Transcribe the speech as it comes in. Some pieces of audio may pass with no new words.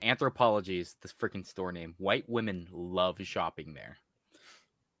Anthropology is the freaking store name. White women love shopping there.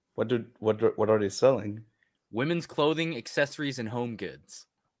 What are they selling? Women's clothing, accessories, and home goods.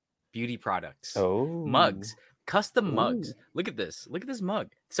 Beauty products. Oh. Mugs. Custom mugs. Look at this. Look at this mug.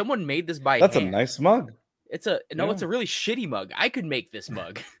 Someone made this by That's hand. a nice mug. It's a really shitty mug. I could make this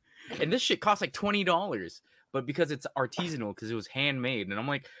mug. And this shit costs like $20. But because it's artisanal, because it was handmade, and I'm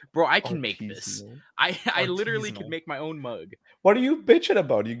like, bro, I can make this. I literally could make my own mug. What are you bitching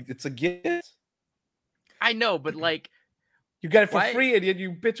about? It's a gift. I know, but like, you got it for free, and yet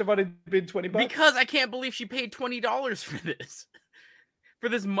you bitch about it being $20. Because I can't believe she paid $20 for this, for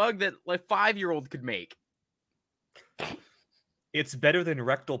this mug that like 5-year-old could make. It's better than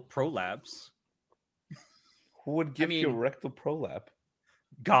rectal prolapse. Who would give you a rectal prolapse?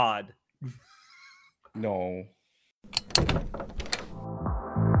 God. No.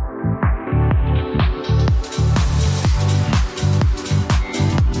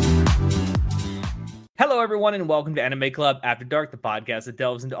 Hello, everyone, and welcome to Anime Club After Dark, the podcast that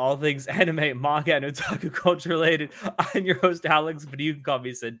delves into all things anime, manga, and otaku culture related. I'm your host, Alex, but you can call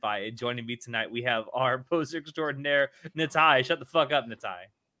me Senpai. And joining me tonight, we have our poster extraordinaire, Natai. Shut the fuck up, Natai.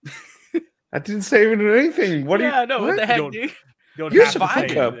 I didn't say even anything. What the heck, dude? You're just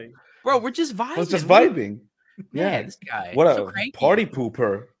vibing. Bro, we're just vibing. I was just vibing. Yeah, this guy. What so a cranky. Party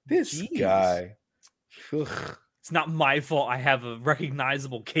pooper. This guy. Ugh. It's not my fault I have a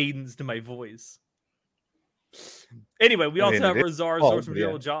recognizable cadence to my voice. Anyway, we also have Razar Source from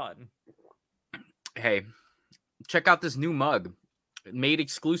Joel John. Hey, check out this new mug made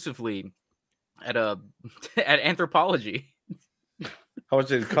exclusively at Anthropology. How much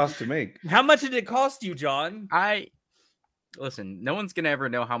did it cost to make? How much did it cost you, John? Listen, no one's gonna ever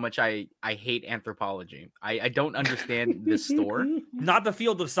know how much I hate Anthropology. I don't understand this store. Not the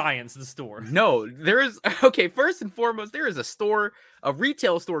field of science, the store. No, there is okay, first and foremost, there is a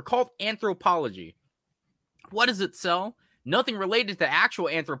retail store called Anthropology. What does it sell? Nothing related to actual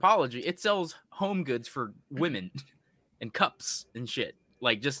anthropology. It sells home goods for women and cups and shit.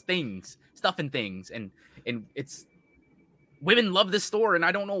 Like just things, stuff and things. And it's women love this store and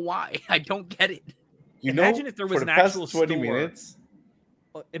I don't know why. I don't get it. Imagine if there was an actual 20 store. Minutes.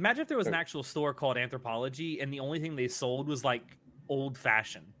 Imagine if there was an actual store called Anthropology and the only thing they sold was like old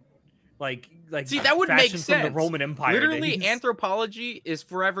fashioned. Like see, that would make sense. From the Roman Empire. Literally, days. Anthropology is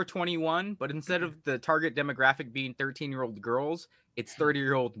forever 21, but instead of the target demographic being 13-year-old girls, it's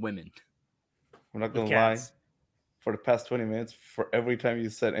 30-year-old women. I'm not gonna lie. For the past 20 minutes, for every time you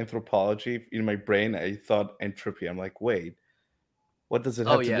said Anthropology, in my brain, I thought entropy. I'm like, wait, what does it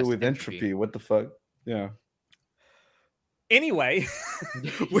have to do with entropy? What the fuck? Yeah. Anyway,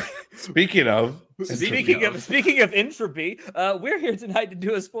 speaking of entropy, we're here tonight to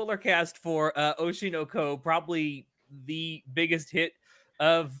do a spoiler cast for Oshi no Ko, probably the biggest hit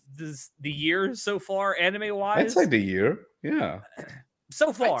of the year so far, anime wise. I'd say the year, yeah.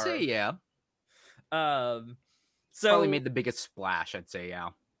 So far, I'd say yeah. So probably made the biggest splash. I'd say yeah.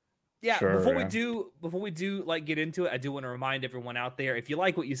 Yeah, sure, before we do like get into it, I do want to remind everyone out there, if you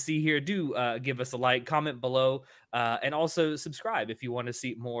like what you see here, do give us a like, comment below, and also subscribe if you want to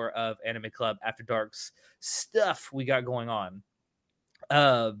see more of Anime Club After Dark's stuff we got going on.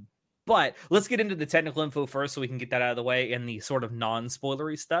 But let's get into the technical info first so we can get that out of the way and the sort of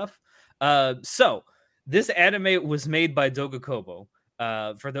non-spoilery stuff. So this anime was made by Doga Kobo.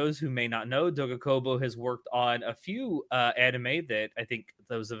 For those who may not know, Doga Kobo has worked on a few anime that I think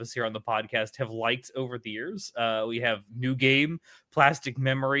those of us here on the podcast have liked over the years. We have New Game, Plastic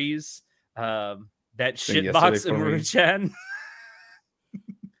Memories, that shitbox Umaru-chan.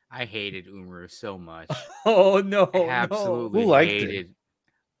 I hated Umaru so much. Oh no! I absolutely Who liked hated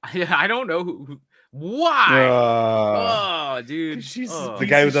it. I don't know who. Why? Oh, dude, she's the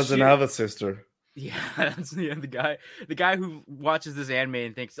guy who doesn't have a sister. Yeah, that's the guy who watches this anime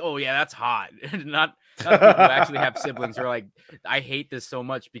and thinks, "Oh yeah, that's hot." not people who actually have siblings who are like, "I hate this so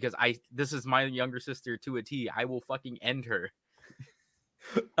much because this is my younger sister to a T. I will fucking end her."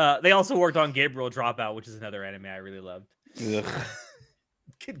 They also worked on Gabriel Dropout, which is another anime I really loved.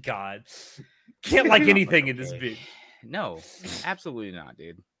 Good God, can't like anything in this bitch. No, absolutely not,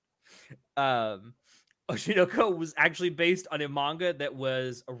 dude. Oshi no Ko was actually based on a manga that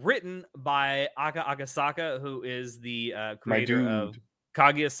was written by Aka Akasaka, who is the creator of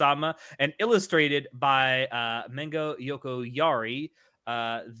Kaguya-sama, and illustrated by Mengo Yokoyari,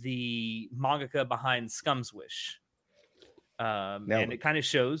 the mangaka behind Scum's Wish. And it kind of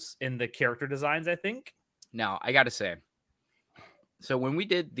shows in the character designs, I think. Now, I got to say, so when we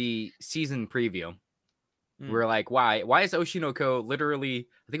did the season preview, we were like, why is Oshi no Ko literally,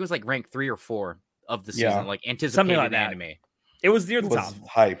 I think it was like ranked 3 or 4 of the season, like anticipated like anime. It was near the top.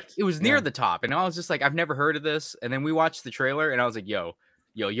 Hyped. It was near the top, and I was just like, I've never heard of this. And then we watched the trailer, and I was like, yo,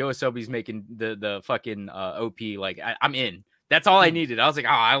 Yoasobi's making the fucking OP. Like, I'm in. That's all I needed. I was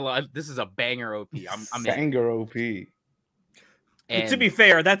like, this is a banger OP. I'm in. Banger OP. And to be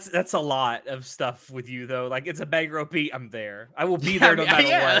fair, that's a lot of stuff with you though. Like, it's a banger OP. I'm there. I will be there no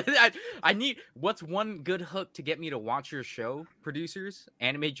matter what. I need. What's one good hook to get me to watch your show? Producers,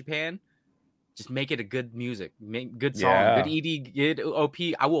 Anime Japan. Just make it a good music, make good song, good ED, good OP.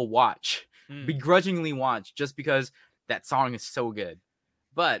 I will watch, begrudgingly watch, just because that song is so good.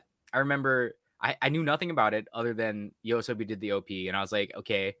 But I remember I knew nothing about it other than Yoasobi did the OP, and I was like,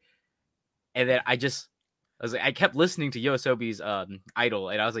 okay. And then I kept listening to Yoasobi's Idol,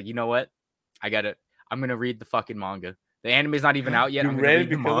 and I was like, you know what? I'm gonna read the fucking manga. The anime's not even out yet. I'm gonna read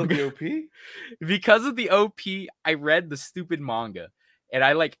the manga. Of the OP? Because of the OP, I read the stupid manga. And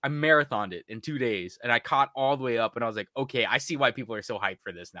I marathoned it in 2 days, and I caught all the way up, and I was like, okay, I see why people are so hyped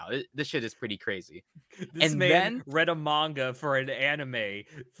for this now. This shit is pretty crazy. This man read a manga for an anime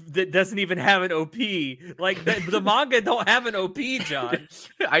that doesn't even have an OP. Like, the manga don't have an OP, John.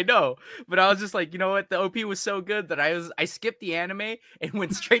 I know, but I was just like, you know what? The OP was so good that I skipped the anime and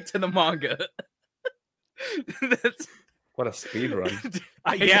went straight to the manga. What a speed run.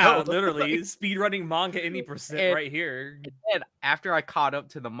 Yeah, literally. Speed running manga any percent right here. And after I caught up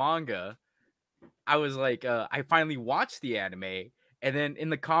to the manga, I was like, I finally watched the anime. And then in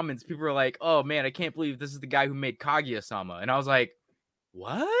the comments, people were like, oh man, I can't believe this is the guy who made Kaguya-sama. And I was like,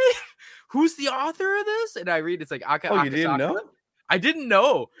 what? Who's the author of this? And I read, it's like Akasaka. You didn't know? I didn't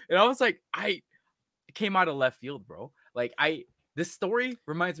know. And I was like, it came out of left field, bro. Like, this story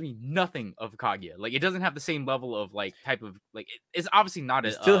reminds me nothing of Kaguya. Like, it doesn't have the same level of type of it's obviously not.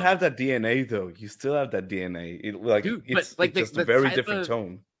 You still have that DNA though. You still have that DNA. It's just a very different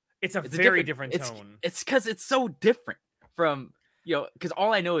tone. It's a very different tone. It's because it's so different from because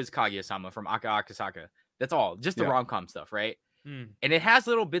all I know is Kaguya-sama from Akasaka. That's all, just the rom-com stuff, right? And it has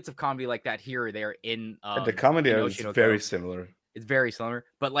little bits of comedy like that here or there in the comedy is very similar. It's very similar,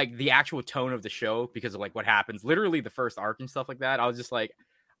 but the actual tone of the show, because of what happens, literally the first arc and stuff like that, I was just like,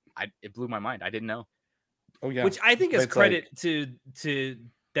 it blew my mind. I didn't know. Oh yeah, which I think is credit to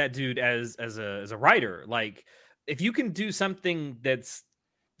that dude as a writer. Like, if you can do something that's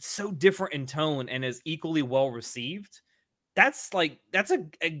so different in tone and is equally well received, that's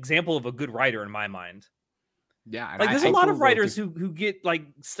an example of a good writer in my mind. Yeah, there's a lot of writers who get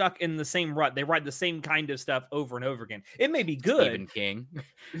stuck in the same rut. They write the same kind of stuff over and over again. It may be good. Stephen King.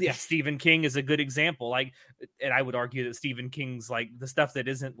 Yeah, Stephen King is a good example. And I would argue that Stephen King's the stuff that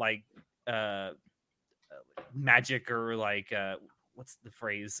isn't magic or what's the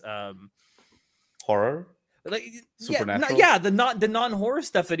phrase? Horror? Supernatural? The non-horror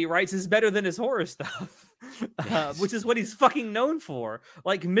stuff that he writes is better than his horror stuff. Which is what he's fucking known for.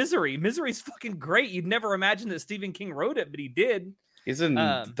 Like Misery's fucking great. You'd never imagine that Stephen King wrote it, but he did. Isn't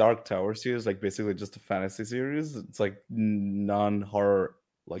Dark Tower series basically just a fantasy series? It's non-horror.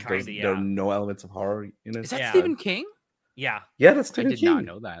 There are no elements of horror in it. Is that Stephen King? Yeah, that's Stephen King. I did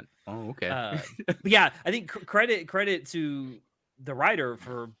not know that. Oh, okay. But yeah, I think credit to the writer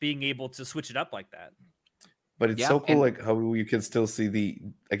for being able to switch it up like that. But it's so cool, how you can still see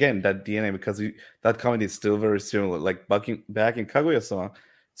that DNA, because that comedy is still very similar. Back in Kaguya-sama,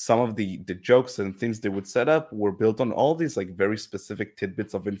 some of the jokes and things they would set up were built on all these very specific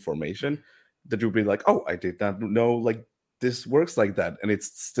tidbits of information that you'd be like, oh, I did not know this works like that, and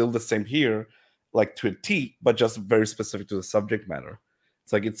it's still the same here, to a T, but just very specific to the subject matter.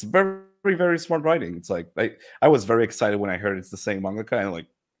 It's very, very smart writing. It's I was very excited when I heard it's the same mangaka, and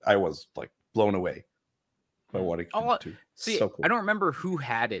I was blown away by what it can do. See, so cool. I don't remember who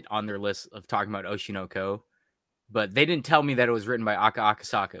had it on their list of talking about Oshinoko, but they didn't tell me that it was written by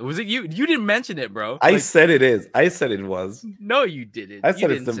Akasaka. Was it you? You didn't mention it, bro. I said it is. I said it was. No, you didn't. I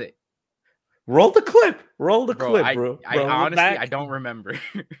said it's Roll the clip. Roll the clip, bro. I honestly, I don't remember.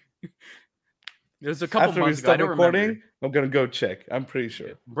 It was a couple After months we stop ago. I don't recording, remember. I'm gonna go check. I'm pretty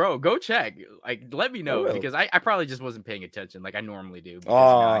sure. Bro, go check. Let me know, because I probably just wasn't paying attention like I normally do.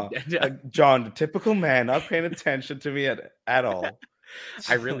 John, the typical man, not paying attention to me at all.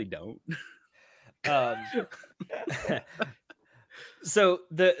 I really don't. So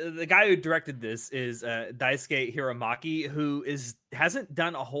the guy who directed this is Daisuke Hiramaki, who hasn't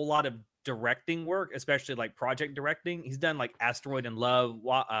done a whole lot of directing work, especially project directing. He's done Asteroid in Love,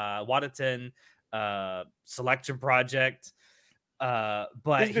 Wataten, Selection Project,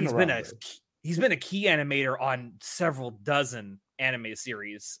 but he's been a key animator on several dozen anime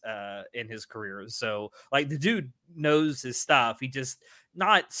series in his career. So the dude knows his stuff. He just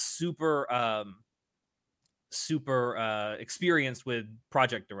not super super experienced with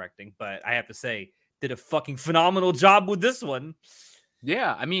project directing, but I have to say, did a fucking phenomenal job with this one.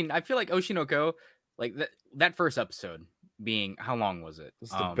 Yeah, I mean, I feel like Oshi no Ko, like that first episode being, how long was it?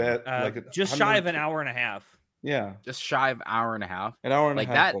 It's the best, like just shy of an hour and a half. Yeah, just shy of an hour and a half. An hour and like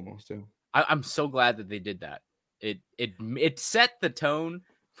a half that, almost. Yeah. I'm so glad that they did that. It set the tone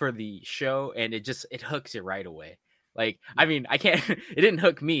for the show, and it hooks it right away. Like, I mean, I can't. It didn't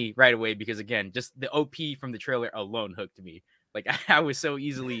hook me right away because, again, just the OP from the trailer alone hooked me. Like, I was so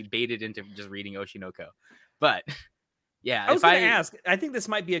easily baited into just reading Oshi no Ko. But yeah, I was going to ask. I think this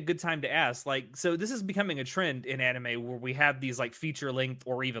might be a good time to ask. Like, so this is becoming a trend in anime where we have these like feature length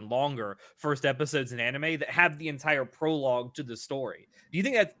or even longer first episodes in anime that have the entire prologue to the story. Do you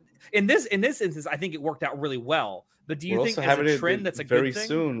think that in this instance, I think it worked out really well? But do you think as a trend that's a very good thing?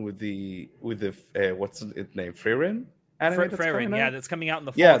 soon with the what's its name, Frieren? Frieren, yeah, that's coming out in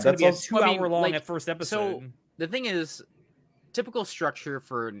the fall. Yeah, it's going to be a 2-hour long at first episode. So the thing is, typical structure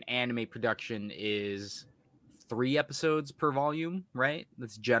for an anime production is 3 episodes per volume, right?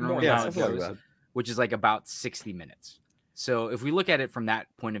 That's generally how it goes, like which is like about 60 minutes. So if we look at it from that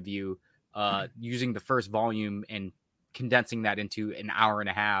point of view, using the first volume and condensing that into an hour and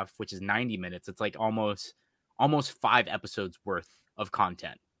a half, which is 90 minutes, it's like almost 5 episodes worth of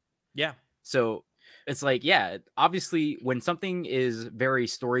content. Yeah. So it's like, yeah, obviously when something is very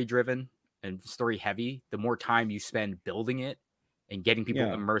story driven and story heavy, the more time you spend building it and getting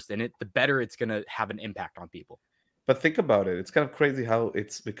people immersed in it, the better it's going to have an impact on people. But think about it. It's kind of crazy how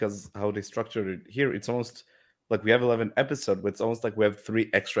they structured it here. It's almost like we have 11 episodes, but it's almost like we have 3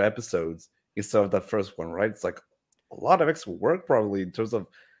 extra episodes instead of that first one, right? It's like a lot of extra work probably in terms of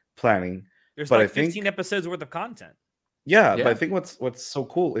planning. There's like 15 episodes worth of content. Yeah, but I think what's so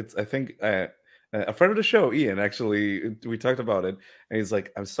cool, I think a friend of the show, Ian, actually, we talked about it, and he's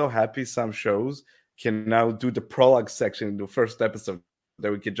like, I'm so happy some shows can now do the prologue section in the first episode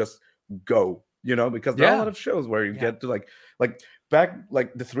that we could just go, because there are a lot of shows where you get to like back,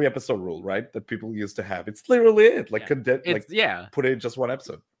 like the 3 episode rule, right? That people used to have. It's literally it. Like, put it in just 1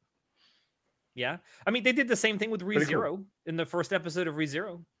 episode. Yeah. I mean, they did the same thing with ReZero in the first episode of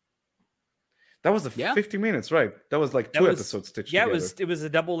ReZero. That was 50 minutes, right? That was like 2 episodes stitched together. Yeah, it was a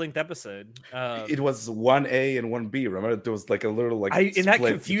double-length episode. It was 1A and 1B. Remember, there was like a little and that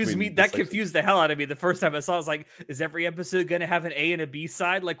confused me. That confused the hell out of me. The first time I saw it, I was like, is every episode going to have an A and a B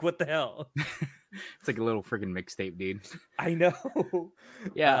side? Like, what the hell? It's like a little freaking mixtape, dude. I know.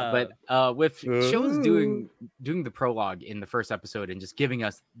 Yeah, but with shows doing the prologue in the first episode and just giving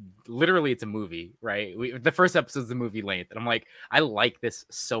us, literally, it's a movie, right? The first episode's the movie length, and I'm like, I like this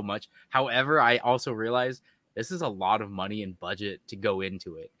so much. However, I also realize this is a lot of money and budget to go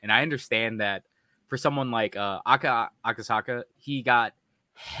into it, and I understand that for someone like Akasaka, he got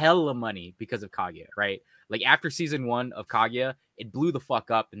hella money because of Kaguya, right? Like after season 1 of Kaguya, it blew the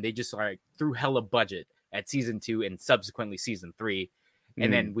fuck up, and they just like threw hella budget at season 2 and subsequently season 3.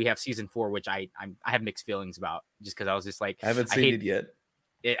 And then we have season 4, which I have mixed feelings about, just because I was just like, I haven't seen it yet.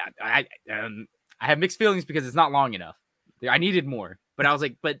 I have mixed feelings because it's not long enough. I needed more, but I was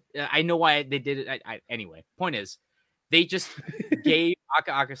like, I know why they did it. Anyway, point is, they just gave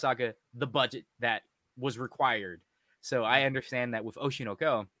Akasaka the budget that was required. So I understand that with Oshi no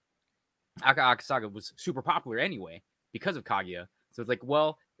Ko, Akasaka was super popular anyway because of Kaguya. So it's like,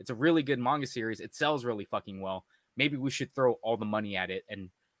 well, it's a really good manga series. It sells really fucking well. Maybe we should throw all the money at it and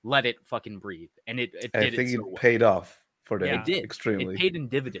let it fucking breathe. And it did. I think it paid off for them. It did. Extremely. It paid in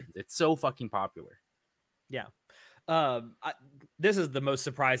dividends. It's so fucking popular. Yeah. This is the most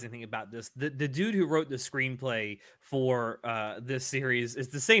surprising thing about this. The dude who wrote the screenplay for this series is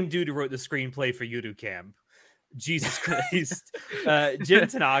the same dude who wrote the screenplay for Yuru Camp. Jesus Christ. Jin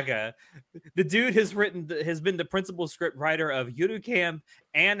Tanaka, the dude has been the principal script writer of Yuru Camp,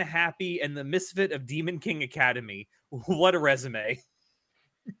 and Happy, and the Misfit of Demon King Academy. What a resume.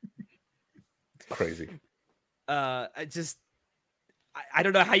 Crazy. I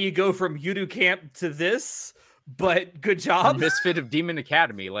don't know how you go from Yuru Camp to this, but good job. Misfit of Demon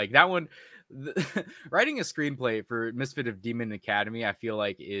Academy. Like that one, writing a screenplay for Misfit of Demon Academy, I feel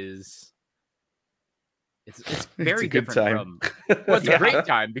like it's very different from. Well, it's a great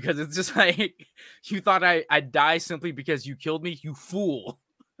time, because it's just like, you thought I'd die simply because you killed me, you fool.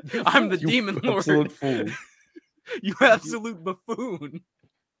 I'm the demon lord. Absolute fool. You absolute buffoon.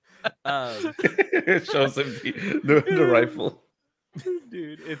 It shows him the rifle.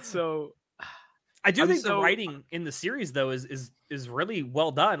 Dude, it's so. I do think the writing in the series though is really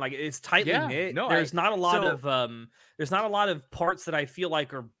well done. Like, it's tightly knit. No, there's not a lot of parts that I feel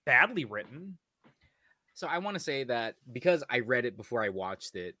like are badly written. So I want to say that because I read it before I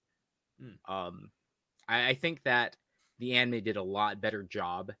watched it, I I think that the anime did a lot better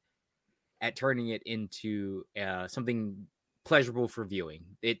job at turning it into something pleasurable for viewing.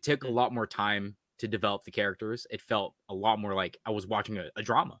 It took a lot more time to develop the characters. It felt a lot more like I was watching a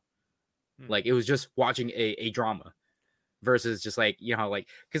drama. Like it was just watching a drama versus just like, you know, like,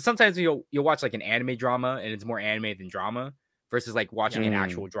 because sometimes you'll watch like an anime drama and it's more anime than drama versus like watching an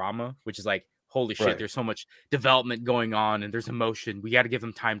actual drama, which is like, holy shit, there's so much development going on and there's emotion. We got to give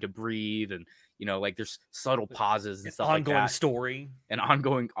them time to breathe. And, you know, like there's subtle pauses and stuff like that. Ongoing story. An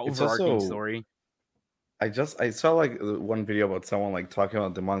ongoing overarching story. I saw like one video about someone like talking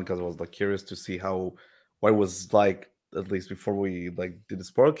about the manga because I was like curious to see what it was like, at least before we like did the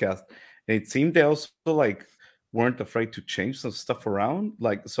Spoilercast. And it seemed they also like weren't afraid to change some stuff around.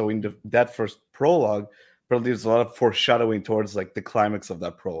 Like, so in that first prologue, probably there's a lot of foreshadowing towards like the climax of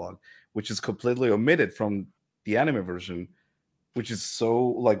that prologue, which is completely omitted from the anime version, which is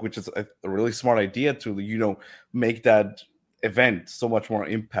a really smart idea to, you know, make that event so much more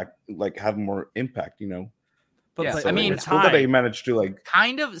impact, like have more impact, you know. But so I mean, it's cool that they managed to like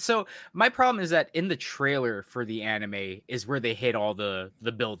kind of. So my problem is that in the trailer for the anime is where they hit all the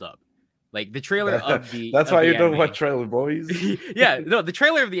build up. Like the trailer of the that's why you don't watch trailer, boys. Yeah, no, the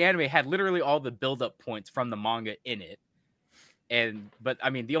trailer of the anime had literally all the build up points from the manga in it. But I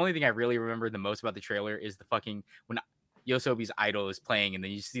mean, the only thing I really remember the most about the trailer is the fucking when Yosobi's idol is playing, and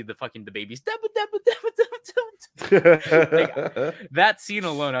then you see the babies. Like, that scene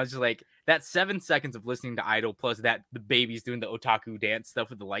alone, I was just like, that 7 seconds of listening to Idol plus that the babies doing the otaku dance stuff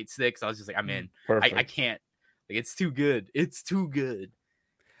with the light sticks. I was just like, I'm in. I can't. Like, it's too good. It's too good.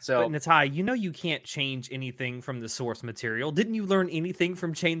 So, but Natai, you know you can't change anything from the source material. Didn't you learn anything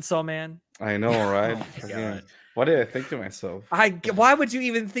from Chainsaw Man? I know, right? What did I think to myself? Why would you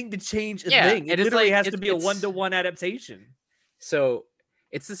even think to change a thing? It literally has to be a 1-to-1 adaptation. So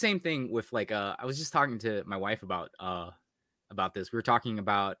it's the same thing with like I was just talking to my wife about this. We were talking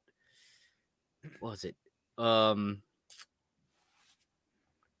about what was it? Was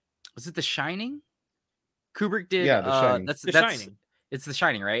it The Shining? Kubrick did The Shining. That's Shining. It's The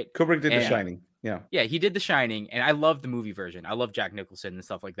Shining, right? Kubrick did The Shining. Yeah, he did The Shining, and I love the movie version. I love Jack Nicholson and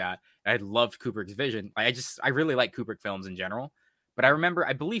stuff like that. I loved Kubrick's vision. I really like Kubrick films in general. But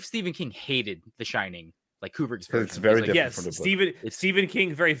I believe Stephen King hated The Shining, like Kubrick's version. It's very different from the book. Stephen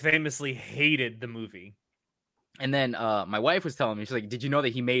King very famously hated the movie. And then my wife was telling me, she's like, "Did you know that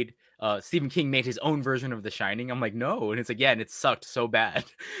he made Stephen King made his own version of The Shining?" I'm like, "No," and it's like, "Yeah," and it sucked so bad.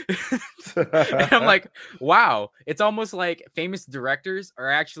 And I'm like, "Wow!" It's almost like famous directors are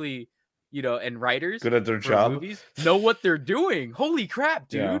actually, you know, and writers good at their job, movies, know what they're doing. Holy crap,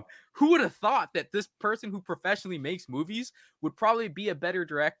 dude! Yeah. Who would have thought that this person who professionally makes movies would probably be a better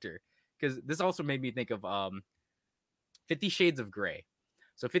director? Because this also made me think of 50 Shades of Grey.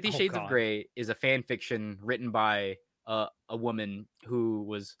 So 50 Shades of Grey is a fan fiction written by a woman who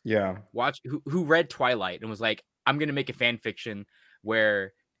was who read Twilight and was like, I'm going to make a fan fiction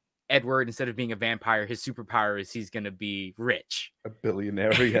where Edward, instead of being a vampire, his superpower is he's going to be rich. A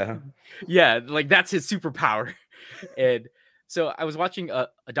billionaire, yeah. Yeah, like that's his superpower. And so I was watching a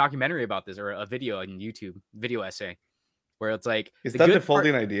documentary about this, or a video on YouTube, video essay, where it's like... Is that the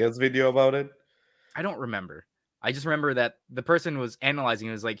Folding Ideas video about it? I don't remember. I just remember that the person was analyzing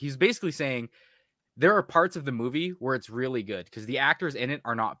it. Was like, he's basically saying there are parts of the movie where it's really good because the actors in it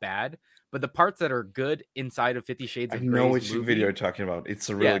are not bad, but the parts that are good inside of 50 Shades of Grey. I know which video you're talking about. It's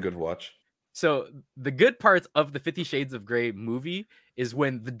a really good watch. So the good parts of the 50 Shades of Grey movie is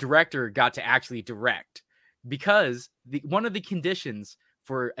when the director got to actually direct, because one of the conditions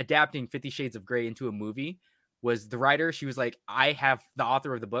for adapting 50 Shades of Grey into a movie was the writer. She was like, the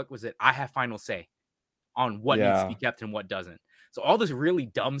author of the book was that I have final say on what needs to be kept and what doesn't. So all those really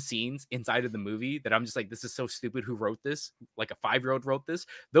dumb scenes inside of the movie that I'm just like, this is so stupid. Who wrote this? Like a 5-year-old wrote this.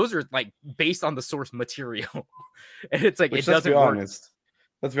 Those are like based on the source material. And it's like, it doesn't work.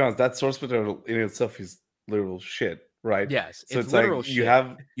 Let's be honest. That source material in itself is literal shit, right? Yes. So it's like shit. You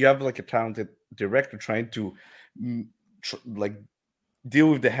have like a talented director trying to like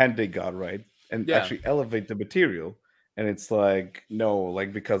deal with the hand they got, right? And actually elevate the material. And it's like, no,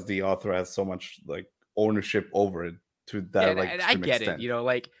 like, because the author has so much like ownership over it to that and I get extent. It, you know,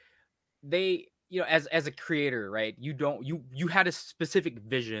 like they, you know, as a creator, right, you had a specific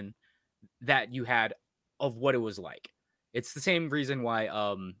vision that you had of what it was like. It's the same reason why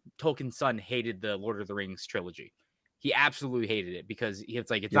Tolkien's son hated the Lord of the Rings trilogy. He absolutely hated it because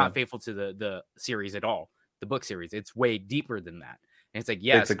it's like it's not faithful to the series at all, the book series. It's way deeper than that. And it's like,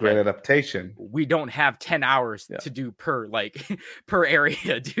 yes, it's a great adaptation. We don't have 10 hours to do per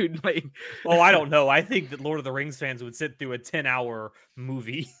area, dude. Like, I don't know. I think that Lord of the Rings fans would sit through a 10-hour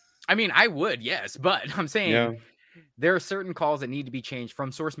movie. I mean, I would, yes, but I'm saying there are certain calls that need to be changed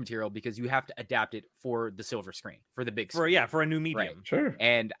from source material because you have to adapt it for the silver screen, for the big screen. For a new medium. Right. Sure.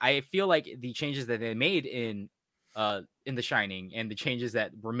 And I feel like the changes that they made in The Shining and the changes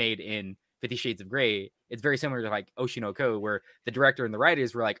that were made in 50 Shades of Grey, it's very similar to like Oshi no Ko, where the director and the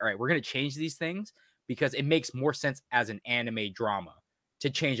writers were like, all right, we're going to change these things because it makes more sense as an anime drama to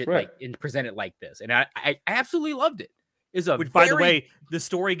change it like and present it like this. And I absolutely loved it. Which, by the way, the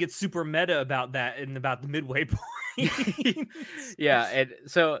story gets super meta about that in about the midway point. Yeah, and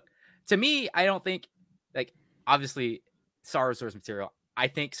so to me, I don't think, like, obviously, source material. I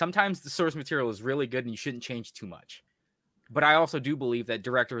think sometimes the source material is really good and you shouldn't change too much. But I also do believe that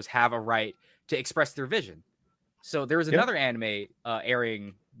directors have a right to express their vision. So there was another anime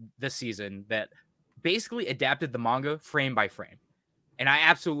airing this season that basically adapted the manga frame by frame. And I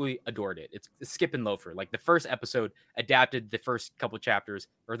absolutely adored it. It's Skip and Loafer. Like, the first episode adapted the first couple chapters,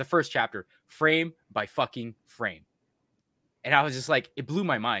 or the first chapter, frame by fucking frame. And I was just like, it blew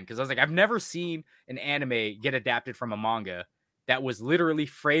my mind because I was like, I've never seen an anime get adapted from a manga that was literally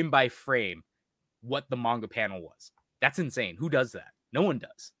frame by frame what the manga panel was. That's insane. Who does that? No one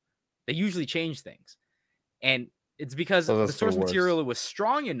does. They usually change things. And it's because the source material was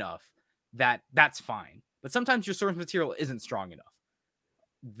strong enough that that's fine. But sometimes your source material isn't strong enough.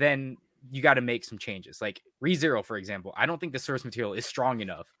 Then you got to make some changes. Like ReZero, for example, I don't think the source material is strong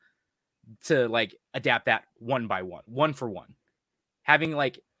enough to like adapt that one by one for one. Having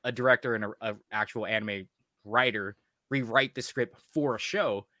like a director and a actual anime writer rewrite the script for a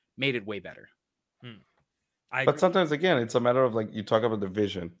show made it way better. But sometimes, again, it's a matter of like you talk about the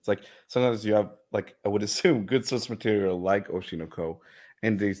vision. It's like sometimes you have like I would assume good source material like Oshi no Ko,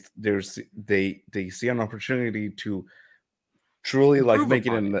 and they see an opportunity to truly like make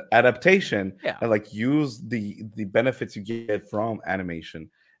it an adaptation and like use the benefits you get from animation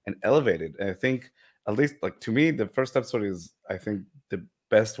and elevate it. And I think, at least like to me, the first episode is, I think, the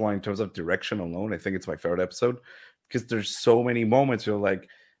best one in terms of direction alone. I think it's my favorite episode because there's so many moments you're like,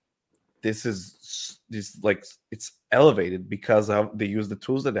 this like it's elevated because they use the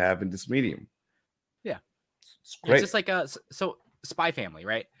tools that they have in this medium. Yeah, it's great. It's just like so Spy Family,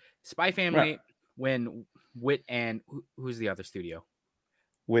 right? Spy Family, when Wit and who's the other studio?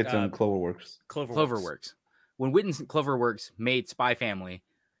 Wit and Cloverworks. Cloverworks. When Wit and Cloverworks made Spy Family,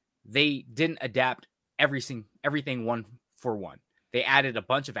 they didn't adapt everything one for one. They added a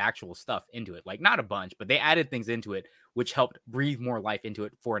bunch of actual stuff into it. Like, not a bunch, but they added things into it which helped breathe more life into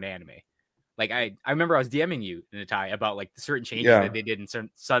it for an anime. Like, I remember I was DMing you, Natai, about like the certain changes that they did in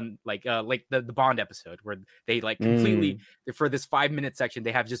certain like the Bond episode where they like completely for this 5-minute section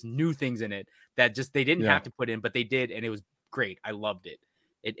they have just new things in it that just they didn't have to put in, but they did, and it was great. I loved it.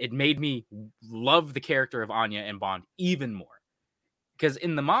 It made me love the character of Anya and Bond even more. Because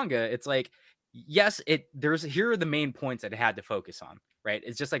in the manga, it's like, yes, here are the main points that it had to focus on, right?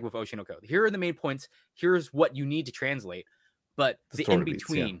 It's just like with Oshi no Ko. Here are the main points. Here's what you need to translate. But the in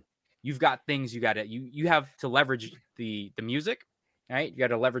between, you've got things you have to leverage the music, right? You got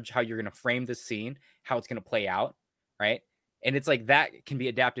to leverage how you're going to frame this scene, how it's going to play out, right? And it's like that can be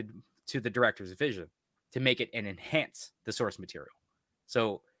adapted to the director's vision to make it and enhance the source material.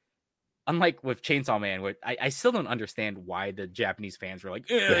 So, unlike with Chainsaw Man, where I still don't understand why the Japanese fans were like,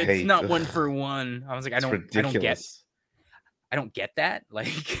 it's not one for one. I was like, I don't get that.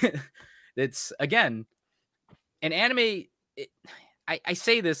 Like, it's, again, an anime. I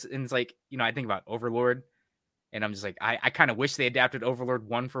say this, and it's like, I think about Overlord, and I'm just like, I kind of wish they adapted Overlord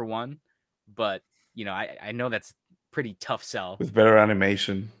one for one, but I know that's pretty tough sell with better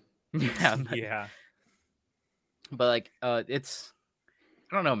animation. Yeah. But like, it's,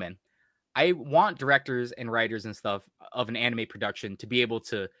 I don't know, man. I want directors and writers and stuff of an anime production to be able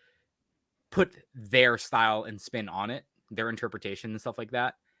to put their style and spin on it, their interpretation and stuff like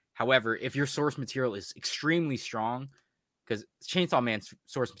that. However, if your source material is extremely strong, because Chainsaw Man's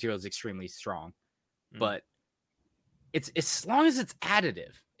source material is extremely strong, but it's as long as it's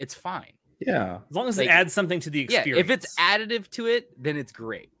additive, it's fine. Yeah, as long as it adds something to the experience. Yeah, if it's additive to it, then it's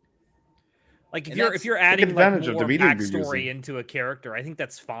great. Like if you're adding like more backstory into a character, I think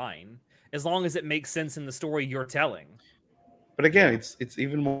that's fine, as long as it makes sense in the story you're telling. But again, it's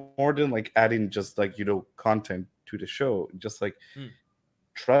even more than like adding just like content to the show. Just like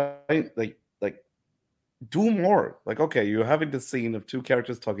try like do more. Like, okay, you're having the scene of two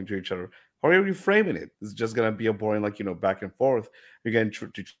characters talking to each other. How are you framing it? It's just gonna be a boring like back and forth. You're going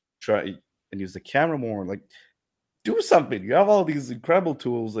to try and use the camera more. Like, do something. You have all these incredible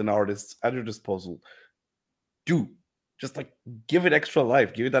tools and artists at your disposal. Just like give it extra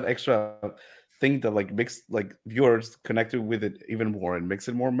life. Give it that extra thing that like makes like viewers connected with it even more and makes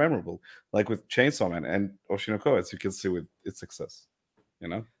it more memorable. Like with Chainsaw Man and Oshinoko, as you can see with its success. You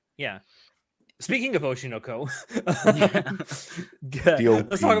know? Yeah. Speaking of Oshinoko,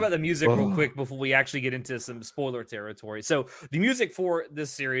 let's talk about the music real quick before we actually get into some spoiler territory. So the music for this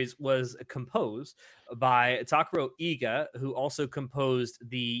series was composed by Takuro Iga, who also composed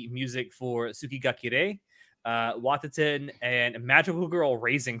the music for Tsukigakure, Wataten, and Magical Girl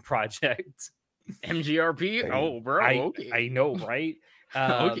Raising Project. MGRP? Oh, bro. Okay. I know, right?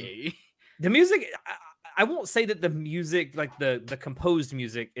 Okay. The music... I won't say that the music, like the composed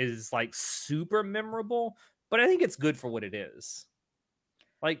music, is like super memorable, but I think it's good for what it is.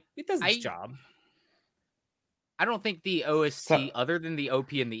 Like, it does its job. I don't think the OST, other than the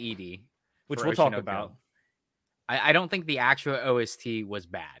OP and the ED, which we'll talk about, I don't think the actual OST was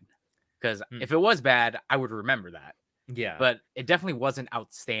bad. Because if it was bad, I would remember that. Yeah. But it definitely wasn't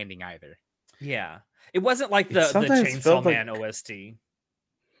outstanding either. Yeah. It wasn't like the Chainsaw Man OST.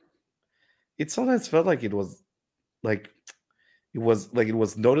 It sometimes felt like it was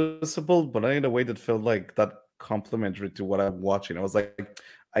noticeable, but not in a way that felt like that complimentary to what I'm watching. I was like,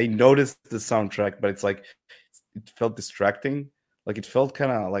 I noticed the soundtrack, but it's like it felt distracting. Like it felt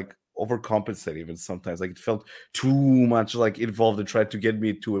kind of like overcompensating even sometimes. Like it felt too much like involved and tried to get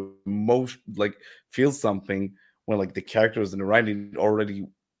me to emotion, like feel something when like the characters and the writing already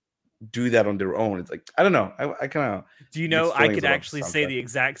do that on their own. It's like, I don't know. I kind of... Do you know, I could actually say the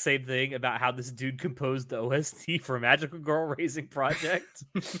exact same thing about how this dude composed the OST for Magical Girl Raising Project.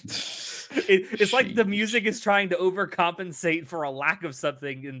 It's like the music is trying to overcompensate for a lack of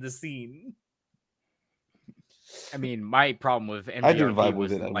something in the scene. I mean, my problem with MGRP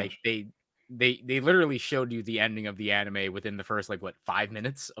was like they literally showed you the ending of the anime within the first 5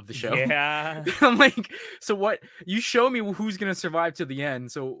 minutes of the show. Yeah. I'm like, so what? You show me who's gonna survive to the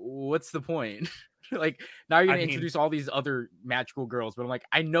end. So what's the point? Like now you're gonna introduce all these other magical girls, but I'm like,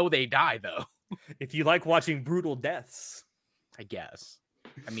 I know they die though. If you like watching brutal deaths, I guess.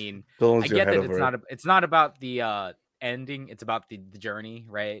 I mean, I get that it's not about the ending, it's about the journey,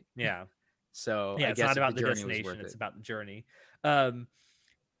 right? Yeah. So yeah, I it's guess not about the destination, it's about the journey.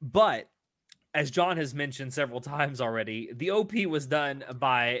 But as John has mentioned several times already, the OP was done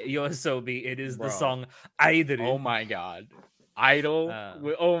by Yoasobi. It is the song Idol. Oh my god. Idol.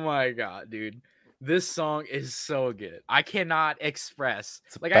 Oh my god, dude. This song is so good. I cannot express.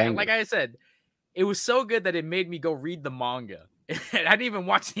 Like I said, it was so good that it made me go read the manga. I didn't even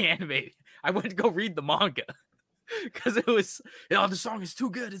watch the anime. I went to go read the manga. Because it was, the song is too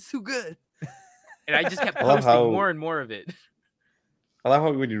good. It's too good. And I just kept posting more and more of it. I love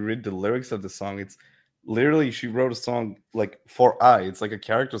how when you read the lyrics of the song, it's literally she wrote a song like for I. It's like a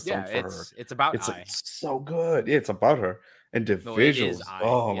character song for her. It's about it's I. Like, so good. Yeah, it's about her and the visuals.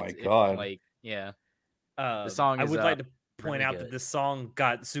 Oh my god! The song. I would like to point out that this song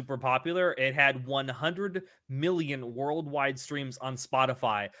got super popular. It had 100 million worldwide streams on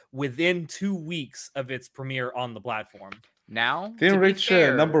Spotify within 2 weeks of its premiere on the platform. Now, didn't reach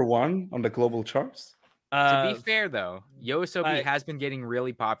number 1 on the global charts. To be fair, though, Yoasobi has been getting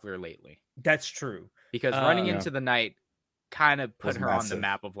really popular lately. That's true. Because Running Into the Night kind of put her on the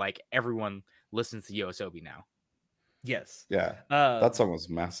map of everyone listens to Yoasobi now. Yes. Yeah. That song was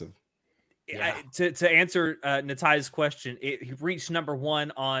massive. Yeah. To answer Natai's question, it reached number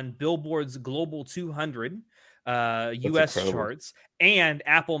 1 on Billboard's Global 200 US charts and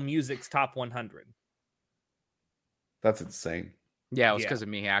Apple Music's Top 100. That's insane. Yeah, it was because of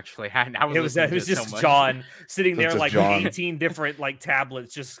me, actually. It was just so John sitting there 18 different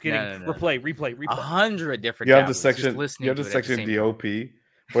tablets just getting replay. 100 different you have tablets. You have the section in the OP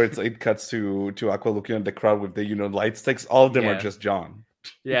where it cuts to Aqua looking at the crowd with the light sticks. All of them are just John.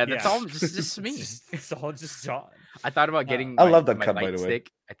 Yeah, that's all just me. It's all just John. I thought about getting I love that my cut, light by the way.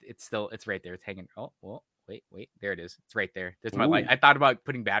 stick. It's right there. It's hanging. Oh, well. Wait, there it is. It's right there. There's my light. I thought about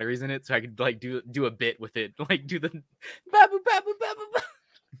putting batteries in it so I could do a bit with it, do the babu babu babu.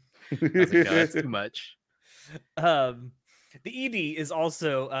 I was like, no, that's too much. The ED is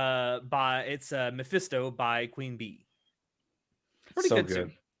also by Mephisto by Queen Bee. Pretty good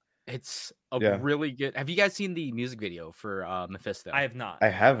too. It's a really good. Have you guys seen the music video for Mephisto? I have not. I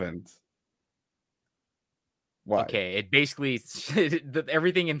haven't. Why? Okay, it basically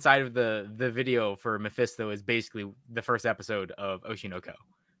everything inside of the video for Mephisto is basically the first episode of Oshinoko.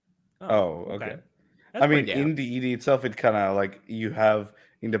 Oh, okay. I mean, in the ED itself, it kind of you have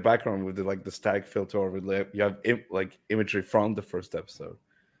in the background with the static filter, or you have imagery from the first episode.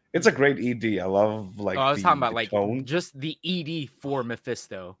 It's a great ED. I love I was talking about tone. Just the ED for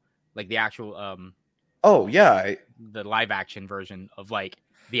Mephisto, the actual Oh yeah, the live action version of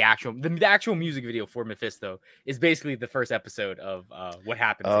the actual music video for Mephisto is basically the first episode of what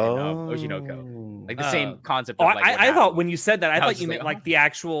happens in Oshinoko. Like the same concept. Of, like, I thought when you said that, I thought you meant like the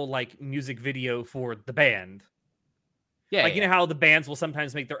actual like music video for the band. Yeah, like you know how the bands will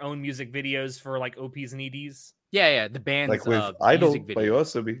sometimes make their own music videos for like OPs and EDs. Yeah, the bands like with Idol by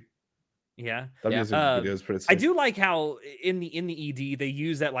Yoasobi. Yeah, that music video is pretty sick. I do like how in the ED they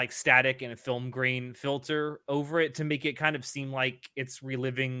use that like static and a film grain filter over it to make it kind of seem like it's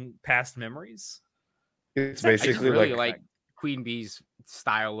reliving past memories. It's basically really like Queen Bee's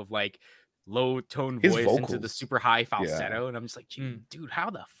style of like low tone voice into the super high falsetto, and I'm just like, dude, how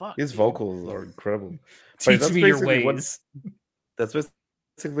the fuck? His vocals are incredible. Teach me your ways. That's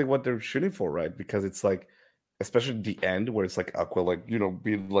basically what they're shooting for, right? Because it's like, especially the end where it's like Aqua, like, you know,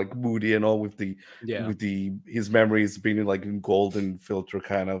 being like moody and all with his memories being like in golden filter,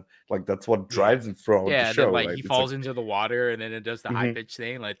 kind of like that's what drives him throughout the show. Then, like right? he falls into the water and then it does the high pitch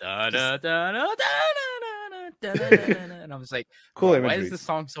thing, like da da da da da da, and I was like, cool. Why is this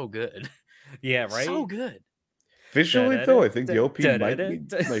song so good? Yeah, right. So good. Visually, though, I think the OP might be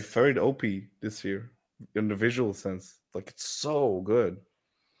my favorite OP this year in the visual sense. Like, it's so good.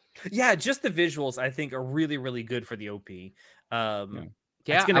 Yeah, just the visuals I think are really, really good for the OP. It's going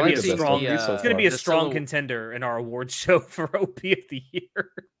to be a strong. It's going to be a strong contender in our awards show for OP of the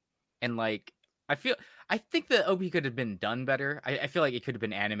year. And like, I think the OP could have been done better. I feel like it could have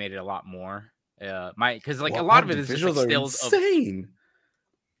been animated a lot more. Because like a lot of it is just like stills insane.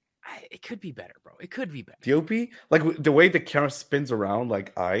 It could be better, bro. It could be better. The OP, like the way the camera spins around,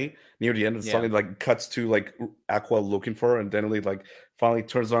 like near the end of the song, it like cuts to like Aqua looking for her, and then it like finally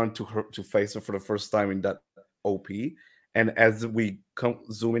turns around to face her for the first time in that OP. And as we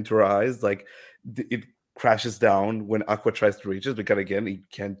zoom into her eyes, like it crashes down when Aqua tries to reach it, because again he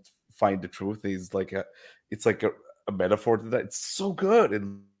can't find the truth. He's like it's like a metaphor to that. It's so good. It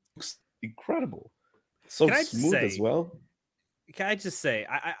looks incredible. So smooth as well. Can I just say,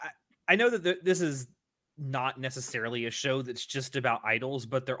 I know that this is not necessarily a show that's just about idols,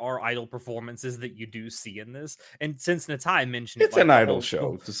 but there are idol performances that you do see in this. And since Natai mentioned it's like, an idol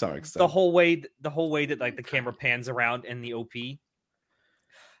show to some extent, the whole way that like the camera pans around in the OP,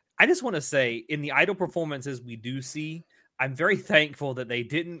 I just want to say in the idol performances we do see, I'm very thankful that they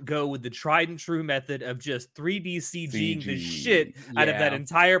didn't go with the tried and true method of just 3D CGing the shit out of that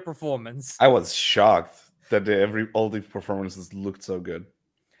entire performance. I was shocked that all the performances looked so good.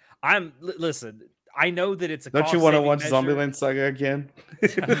 Listen, I know that it's a Don't you want to watch Zombieland Saga again?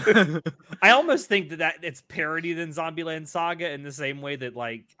 I almost think that it's parodied in Zombieland Saga in the same way that,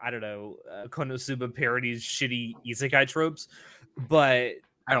 like, I don't know, Konosuba parodies shitty isekai tropes, but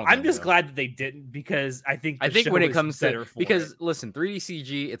I'm just glad that they didn't, because I think when it comes to because listen, 3D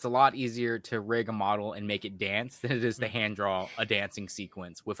CG, it's a lot easier to rig a model and make it dance than it is to hand draw a dancing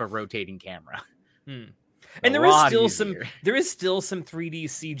sequence with a rotating camera. And there is still some 3D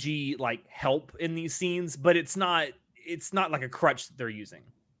CG like help in these scenes, but it's not like a crutch that they're using.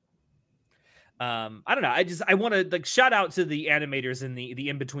 I don't know. I want to like shout out to the animators and the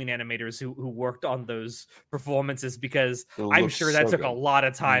in-between animators who worked on those performances, because I'm sure that took a lot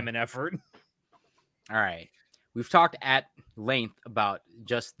of time and effort. All right. We've talked at length about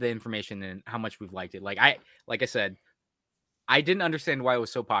just the information and how much we've liked it. Like I said, I didn't understand why it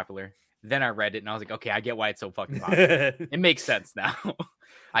was so popular. Then I read it and I was like, okay, I get why it's so fucking popular. It makes sense now.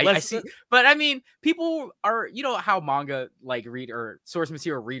 I see, but I mean, people are, you know how manga like read or source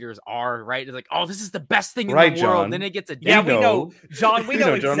material readers are, right? It's like, oh, this is the best thing in the world. John. And then it gets a we know, John. We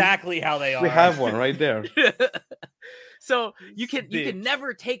know exactly how they are. We have one right there. So you can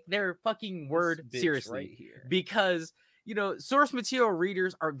never take their fucking word seriously, right here. Because you know source material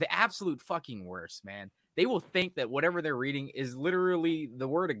readers are the absolute fucking worst, man. They will think that whatever they're reading is literally the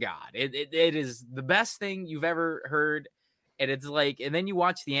word of God. It is the best thing you've ever heard. And it's like, and then you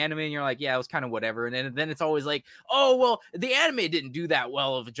watch the anime and you're like, yeah, it was kind of whatever. And then it's always like, oh, well, the anime didn't do that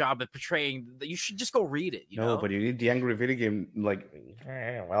well of a job at portraying. You should just go read it. You know? But you need the angry video game. Like,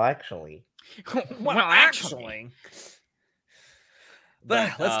 well, actually. well, actually.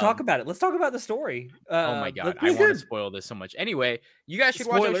 But let's talk about it. Let's talk about the story. Oh my God. I want to spoil this so much. Anyway, you guys should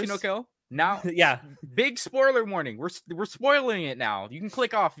watch Oshinoko. Now, yeah, big spoiler warning. We're spoiling it now. You can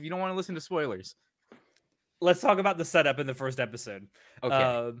click off if you don't want to listen to spoilers. Let's talk about the setup in the first episode.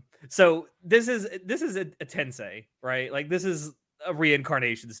 Okay. So this is a tensei, right? Like this is a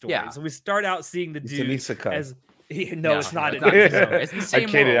reincarnation story. Yeah. So we start out seeing the dude as no, it's not. It's the same.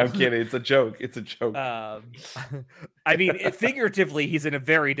 I'm kidding. It's a joke. I mean, figuratively, he's in a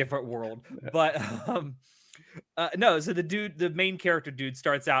very different world, but. No, so the main character dude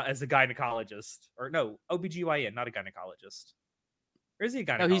starts out as a gynecologist, or no, OBGYN, not a gynecologist. Or is he a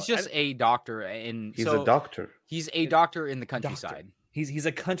gynecologist? No, he's just a doctor. He's a doctor. He's a doctor in the countryside. Doctor. He's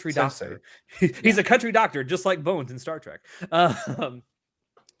a country doctor. He's a country doctor, just like Bones in Star Trek.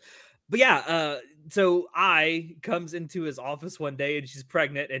 But yeah, so I comes into his office one day and she's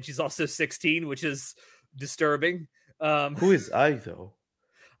pregnant and she's also 16, which is disturbing. Who is I though?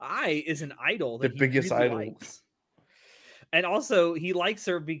 I is an idol. The biggest really idol. Likes. And also he likes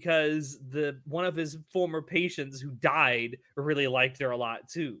her because one of his former patients who died really liked her a lot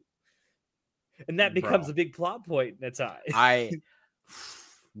too. And that becomes a big plot point. That's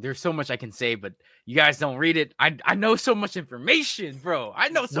there's so much I can say, but you guys don't read it. I know so much information, bro. I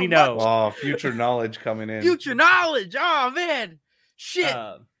know so we know. much. Oh, future knowledge coming in. Future knowledge. Oh man. Shit.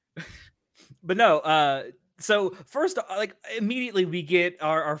 But no, so first, like immediately we get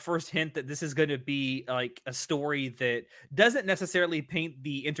our first hint that this is going to be like a story that doesn't necessarily paint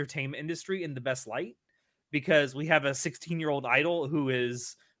the entertainment industry in the best light, because we have a 16-year-old idol who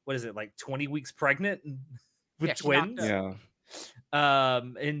is, what is it, like 20 weeks pregnant with twins? Yeah.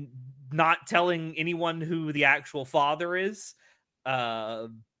 And not telling anyone who the actual father is. I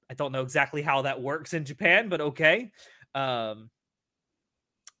don't know exactly how that works in Japan, but okay. A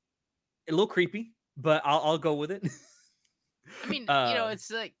little creepy, but I'll go with it. I mean,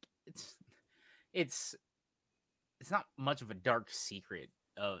 it's like it's not much of a dark secret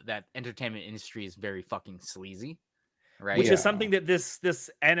that entertainment industry is very fucking sleazy, right? Which is something that this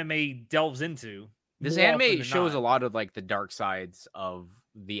anime delves into. This anime shows a lot of like the dark sides of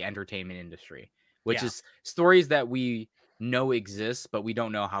the entertainment industry, which is stories that we know exist, but we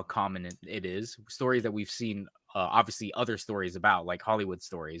don't know how common it is. Stories that we've seen, obviously other stories about, like Hollywood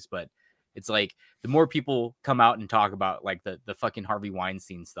stories, but it's like the more people come out and talk about like the fucking Harvey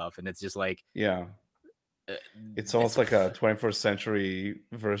Weinstein stuff, and it's just like, it's almost like a 21st century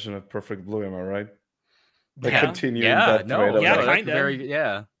version of Perfect Blue, am I right? Like continuing that thread. Kind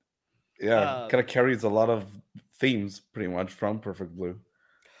of. Yeah, kind of carries a lot of themes pretty much from Perfect Blue,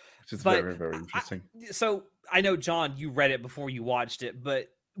 which is very, very interesting. So I know, John, you read it before you watched it, but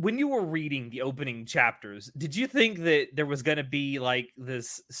when you were reading the opening chapters, did you think that there was going to be like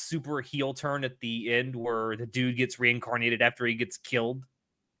this super heel turn at the end where the dude gets reincarnated after he gets killed?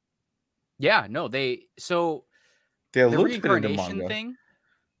 Yeah, no, the reincarnation thing.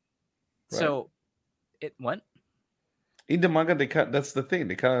 Right. So what? In the manga, that's the thing.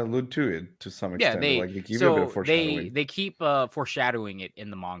 They kind of allude to it to some extent. They give it a bit of foreshadowing. They keep foreshadowing it in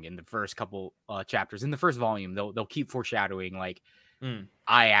the manga in the first couple chapters. In the first volume, they'll keep foreshadowing like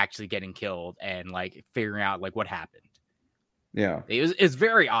I actually getting killed and like figuring out like what happened. Yeah, it's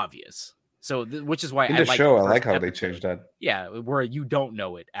very obvious. So which is why in the show I like how they changed that. Yeah, where you don't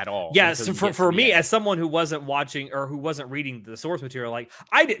know it at all. Yeah, so for me, as someone who wasn't watching or who wasn't reading the source material, like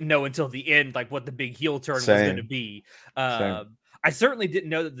I didn't know until the end like what the big heel turn was going to be. I certainly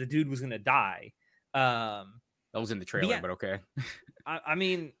didn't know that the dude was going to die. That was in the trailer, but okay. I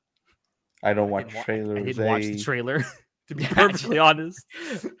mean, I don't watch trailers. I didn't watch the trailer. To be perfectly honest.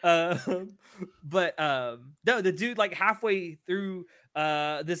 But no, the dude like halfway through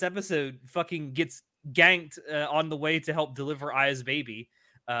this episode fucking gets ganked on the way to help deliver Ai's baby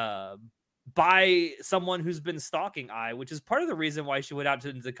by someone who's been stalking Ai, which is part of the reason why she went out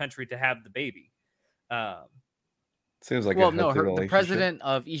into the country to have the baby. Seems like the president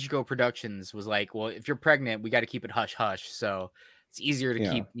of Ichigo Productions was like, well, if you're pregnant, we got to keep it hush hush, so it's easier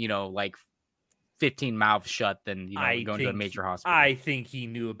to keep like 15 mouths shut than going to a major hospital. I think he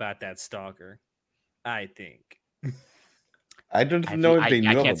knew about that stalker. I think. I don't know if they knew.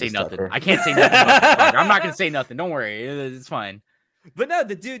 I can't say nothing. I can't say nothing about the stalker. I'm not gonna say nothing. Don't worry, it's fine. But no,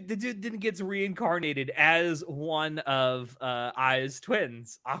 the dude didn't get reincarnated as one of Ai's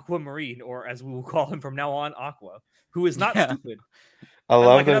twins, Aquamarine, or as we will call him from now on, Aqua, who is not stupid. I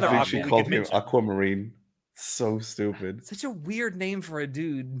love that she called him Aquamarine. So stupid. Such a weird name for a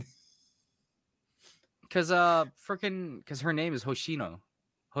dude. Because her name is Hoshino.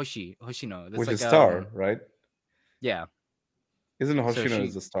 Hoshino. That's which like is star, right? Yeah. Isn't Hoshino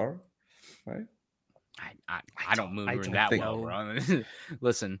is a star? Right? I don't move her that well, bro.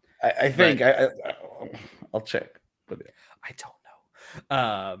 Listen. I think I'll check. But yeah. I don't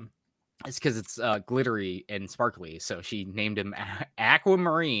know. It's because it's glittery and sparkly, so she named him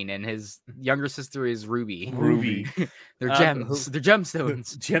Aquamarine, and his younger sister is Ruby. They're gems. They're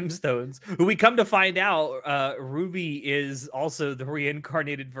gemstones. Gemstones. Who we come to find out, Ruby is also the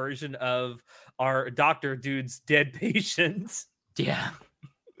reincarnated version of our doctor dude's dead patient. Yeah,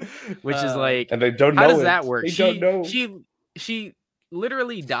 which is like, and they don't know. How does that work? They don't know. She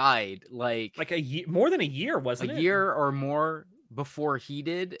literally died like a year, more than a year, wasn't it? A year or more before he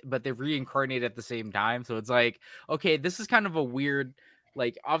did, but they reincarnated at the same time. So it's like, okay, this is kind of a weird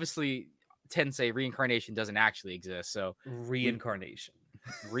like obviously Tensei reincarnation doesn't actually exist. So reincarnation.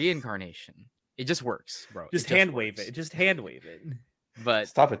 It just works, bro. Just hand wave it. Just hand wave it. But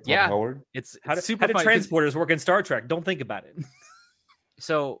stop it, Todd Howard. It's super funny. How do transporters work in Star Trek? Don't think about it.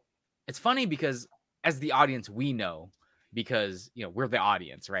 So it's funny because as the audience, we know, because we're the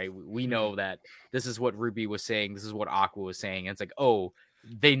audience, right? We know that this is what Ruby was saying, this is what Aqua was saying, and it's like, oh,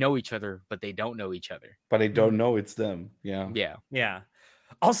 they know each other, but they don't know each other. But they don't know it's them. Yeah.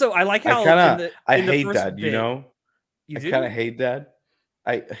 Also, I like how I hate that. Bit, I kind of hate that.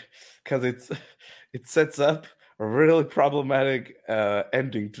 Because it sets up a really problematic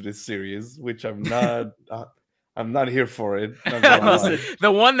ending to this series, which I'm not. I'm not here for it.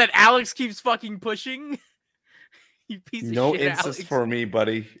 The one that Alex keeps fucking pushing. You piece of shit. No incest Alex. For me,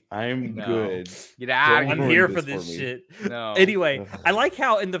 buddy. I'm good. Get out. I'm here for this shit. No. Anyway, I like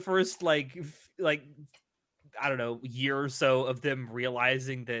how in the first like I don't know, year or so of them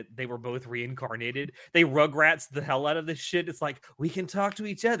realizing that they were both reincarnated, they Rugrats the hell out of this shit. It's like, we can talk to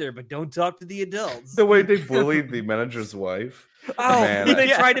each other, but don't talk to the adults. The way they bullied the manager's wife. Oh, man, they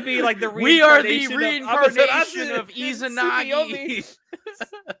try to be like the reincarnation. We are the reincarnation of Izanagi.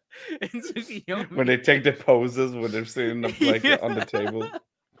 When they take the poses when they're sitting up like on the table.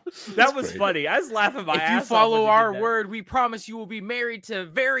 That was funny. I was laughing my ass off. If you follow our word, we promise you will be married to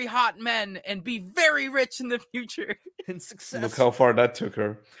very hot men and be very rich in the future and successful. Look how far that took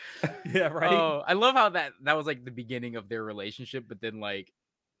her. Yeah, right. Oh, I love how that was like the beginning of their relationship, but then like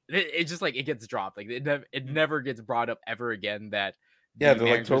it just like it gets dropped. Like it never gets brought up ever again. That they're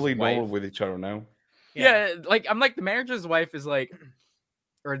like totally normal with each other now. Yeah, like I'm like the manager's wife is like,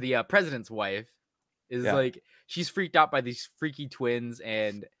 or the president's wife is like, she's freaked out by these freaky twins,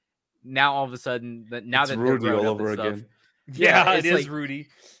 and now all of a sudden that it's Rudy all over again. Yeah, it is like, Rudy.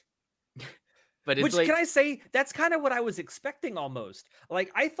 But it's which, can I say, that's kind of what I was expecting almost. Like,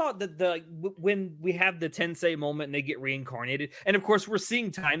 I thought that when we have the Tensei moment and they get reincarnated, and of course we're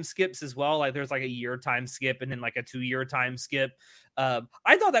seeing time skips as well. Like there's like a year time skip and then like a 2-year time skip. I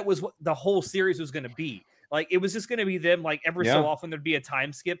thought that was what the whole series was going to be. Like, it was just going to be them, like, every so often there'd be a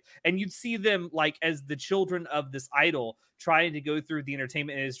time skip, and you'd see them, like, as the children of this idol trying to go through the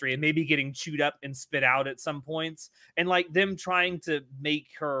entertainment industry and maybe getting chewed up and spit out at some points, and, like, them trying to make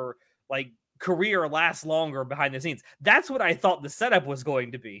her, like, career last longer behind the scenes. That's what I thought the setup was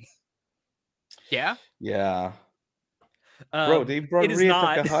going to be. Yeah? Yeah. Bro, they brought Ria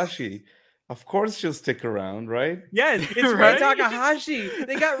Takahashi. Of course she'll stick around, right? Yeah, it's right? Ria Takahashi.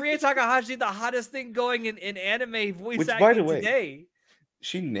 They got Ria Takahashi, the hottest thing going in anime voice acting today.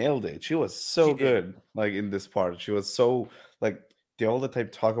 She nailed it. She was so good, like, in this part. She was so, like, they all the time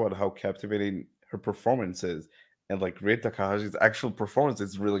talk about how captivating her performance is. And, like, Ria Takahashi's actual performance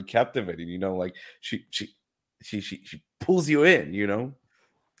is really captivating, like, she pulls you in,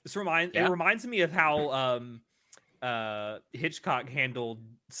 It reminds me of how Hitchcock handled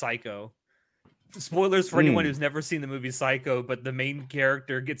Psycho. Spoilers for anyone who's never seen the movie Psycho, but the main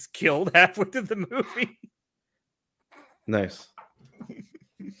character gets killed halfway through the movie. Nice.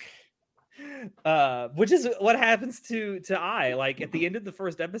 Which is what happens to Ai. Like, at the end of the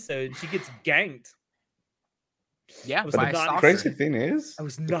first episode, she gets ganked. Yeah, but the crazy thing is, I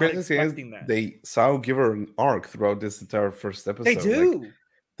was not expecting that. They somehow give her an arc throughout this entire first episode. They do.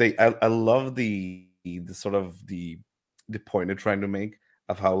 Like, I love the sort of the point they're trying to make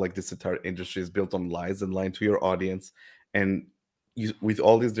of how, like, this entire industry is built on lies and lying to your audience, and with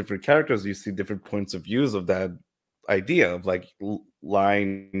all these different characters, you see different points of views of that idea of, like,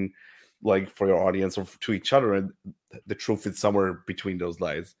 lying, like, for your audience or to each other, and the truth is somewhere between those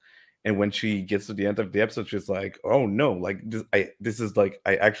lies. And when she gets to the end of the episode, she's like, "Oh no! Like, this is like,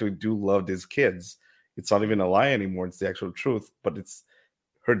 I actually do love these kids. It's not even a lie anymore; it's the actual truth." But it's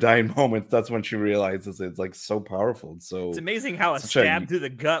her dying moment. That's when she realizes it's, like, so powerful. So it's amazing how a stab to the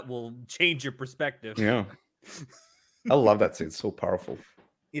gut will change your perspective. Yeah, I love that scene. It's so powerful.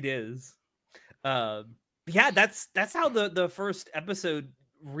 It is. Yeah, that's how the first episode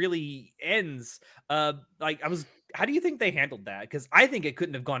really ends. How do you think they handled that? Because I think it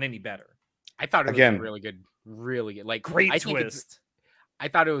couldn't have gone any better. I thought it was really good. Like, great twist. I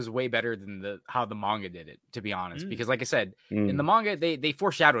thought it was way better than how the manga did it, to be honest. Because, like I said, in the manga, they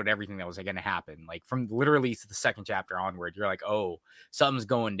foreshadowed everything that was going to happen. Like, from literally the second chapter onward, you're like, oh, something's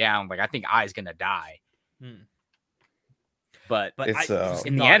going down. Like, I think Ai's going to die. But it's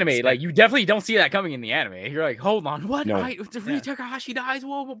in the anime, like, you definitely don't see that coming in the anime. You're like, hold on, what? No. Ria Takahashi dies?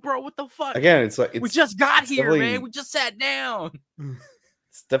 Whoa, bro, what the fuck? Again, it's like, we just got here, man. We just sat down.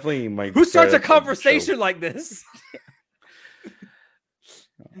 It's definitely my. Who starts a conversation like this?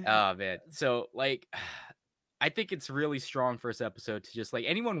 Oh man, so, like, I think it's really strong first episode to just like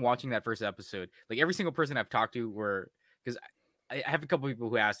anyone watching that first episode, like every single person I've talked to were because I have a couple people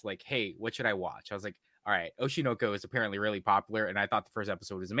who asked like, hey, what should I watch? I was like, all right, Oshinoko is apparently really popular, and I thought the first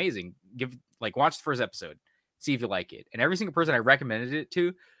episode was amazing. Watch the first episode, see if you like it. And every single person I recommended it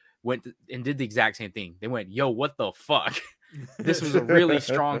to went and did the exact same thing. They went, yo, what the fuck? This was a really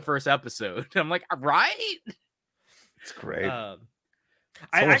strong first episode. I'm like, right? It's great.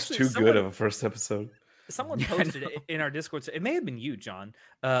 Someone good of a first episode. Someone posted it in our Discord. It may have been you, John.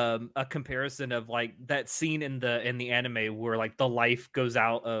 A comparison of like that scene in the anime where like the life goes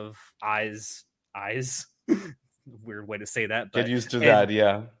out of eyes. Weird way to say that. But, get used to that,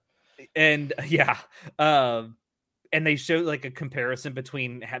 yeah. And yeah, and they show like a comparison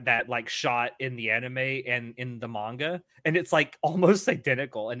between that like shot in the anime and in the manga, and it's like almost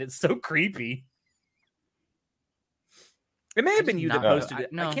identical, and it's so creepy. It may have been you that posted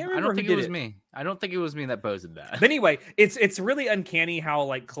it. No, I can't remember. I don't think it was me. I don't think it was me that posted that. But anyway, it's really uncanny how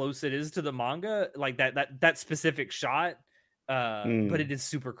like close it is to the manga, like that specific shot. But it is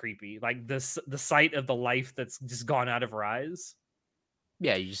super creepy. Like the sight of the life that's just gone out of her eyes.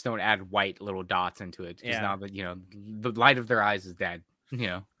 Yeah, you just don't add white little dots into it because now that the light of their eyes is dead.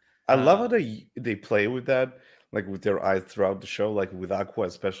 I love how they play with that, like with their eyes throughout the show, like with Aqua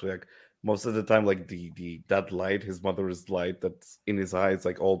especially. Like most of the time, like that light, his mother's light that's in his eyes,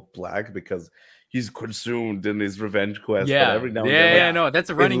 like all black because he's consumed in his revenge quest. Yeah, but every now and then, no, that's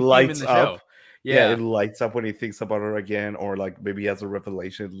a running theme in the show. Yeah, it lights up when he thinks about her again, or like maybe he has a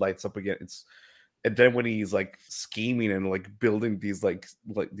revelation, it lights up again. And then when he's like scheming and like building these like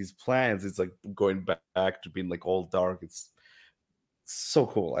these plans, it's like going back to being like all dark. It's so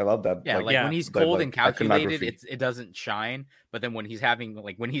cool. I love that. Yeah, when he's cold and calculated, it doesn't shine. But then when he's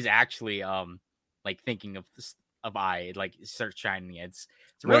when he's actually like thinking of eye, it like starts shining. It's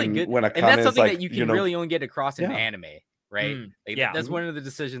really good. And that's something that you can really only get across in anime, right? That's one of the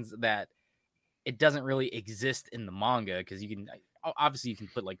decisions that it doesn't really exist in the manga because you can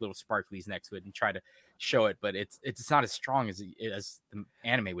put like little sparklies next to it and try to show it, but it's not as strong as the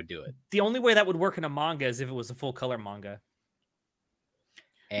anime would do it. The only way that would work in a manga is if it was a full color manga.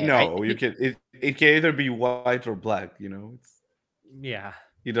 And you can it can either be white or black, Yeah.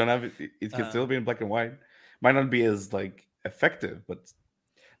 You don't have it can still be in black and white. Might not be as like effective, but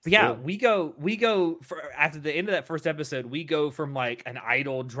yeah, we go for after the end of that first episode, we go from like an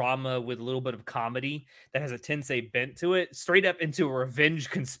idol drama with a little bit of comedy that has a tensei bent to it, straight up into a revenge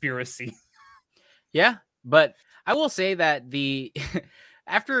conspiracy. Yeah, but I will say that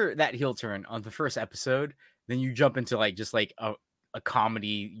after that heel turn on the first episode, then you jump into like just like a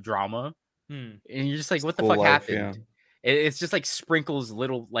comedy drama, and you're just like, what the fuck happened? Yeah. It's just like sprinkles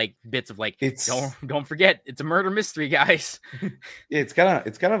little like bits of like, don't forget, it's a murder mystery, guys. It's kind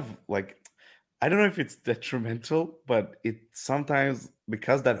of like, I don't know if it's detrimental, but it sometimes,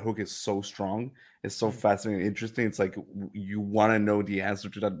 because that hook is so strong, it's so fascinating and interesting. It's like you want to know the answer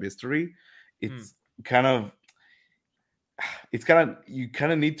to that mystery. It's you kind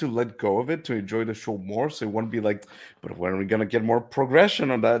of need to let go of it to enjoy the show more. So it won't be like, but when are we gonna get more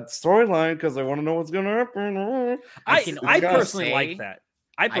progression on that storyline? Because I want to know what's gonna happen. I personally like that.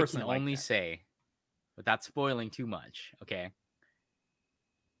 I personally can only say, without spoiling too much, okay.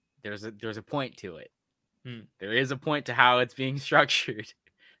 There's a point to it. There is a point to how it's being structured.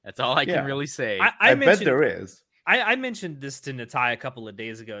 That's all I can really say. I bet there is. I mentioned this to Natai a couple of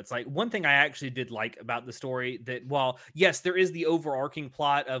days ago. It's like one thing I actually did like about the story that while yes, there is the overarching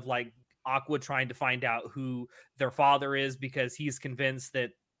plot of like Aqua trying to find out who their father is because he's convinced that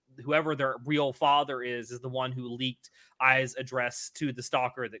whoever their real father is the one who leaked Ai's address to the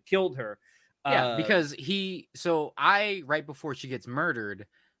stalker that killed her. Yeah, because I right before she gets murdered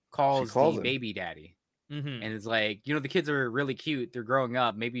calls the baby daddy. And it's like, the kids are really cute. They're growing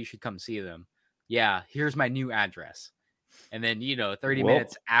up. Maybe you should come see them. Yeah, here's my new address. And then, 30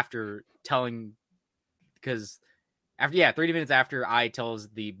 minutes after 30 minutes after I tells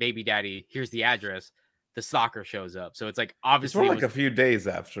the baby daddy, here's the address, the stalker shows up. So it's like, obviously. It's more like a few days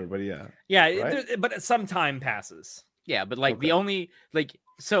after, but yeah. Yeah, right? But some time passes. Yeah, but like the only, like,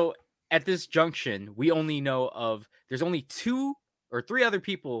 so at this junction, we only know there's only 2 or 3 other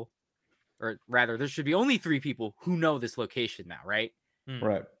people, or rather, there should be only 3 people who know this location now, right?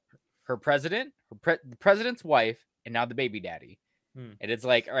 Right. Her president, the president's wife, and now the baby daddy. And it's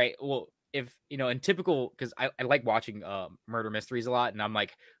like, all right, well, if in typical, because I like watching murder mysteries a lot, and I'm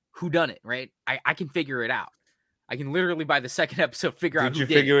like, who done it, right? I can figure it out. I can literally by the second episode figure out who did it.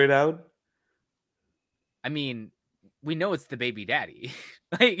 Did you figure it out? I mean, we know it's the baby daddy.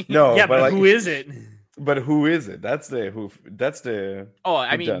 No, yeah, but who is it? But who is it? That's the. Oh,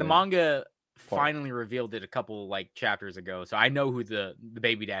 I mean, the manga finally revealed it a couple like chapters ago, so I know who the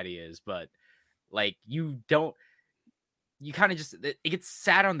baby daddy is, but like you kind of just, it gets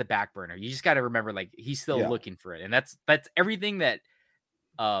sat on the back burner. You just got to remember, like, he's still looking for it, and that's everything that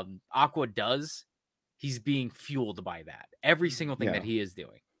Aqua does. He's being fueled by that every single thing that he is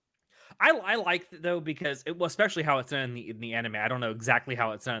doing. I like it, though, because especially how it's done in the anime. I don't know exactly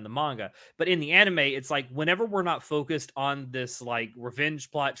how it's done in the manga, but in the anime, it's like whenever we're not focused on this like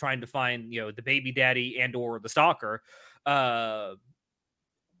revenge plot, trying to find the baby daddy and or the stalker, well,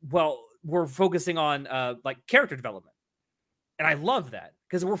 we're focusing on like character development, and I love that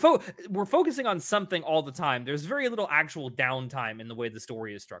because we're focusing on something all the time. There's very little actual downtime in the way the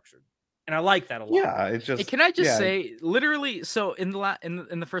story is structured. And I like that a lot. Yeah, it's just. Can I just say, literally? So in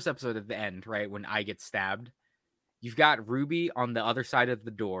the first episode at the end, right when I get stabbed, you've got Ruby on the other side of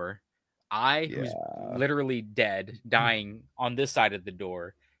the door, who's literally dead, dying on this side of the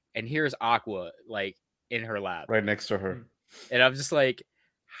door, and here's Aqua like in her lap, right next to her, and I'm just like,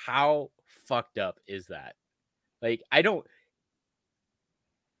 how fucked up is that? Like, I don't.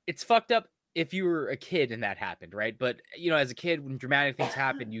 It's fucked up if you were a kid and that happened, right? But, as a kid, when dramatic things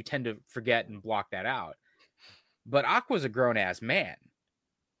happen, you tend to forget and block that out. But Aqua's a grown-ass man.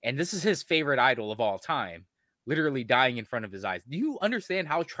 And this is his favorite idol of all time, literally dying in front of his eyes. Do you understand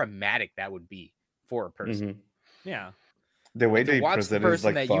how traumatic that would be for a person? Mm-hmm. Yeah. The way they present his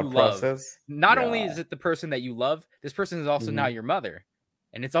like thought process. Not only is it the person that you love, this person is also now your mother.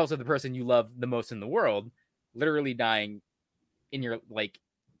 And it's also the person you love the most in the world, literally dying in your, like,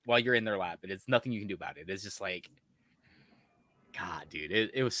 while you're in their lap, and it's nothing you can do about it. It's just like, God, dude,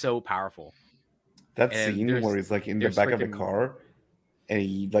 it was so powerful. That scene where he's like in the back of the car, and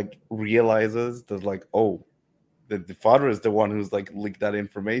he like realizes that like, oh, the father is the one who's like leaked that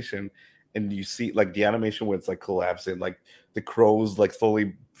information, and you see like the animation where it's like collapsing, like the crows like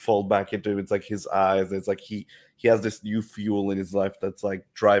slowly fall back into it's like his eyes. It's like he has this new fuel in his life that's like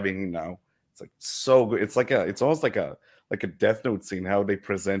driving him now. It's like so good. It's almost like a Death Note scene, how they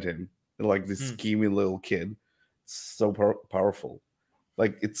present him, like this scheming little kid. It's so powerful.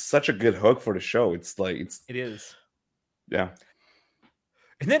 Like, it's such a good hook for the show. It is. Yeah.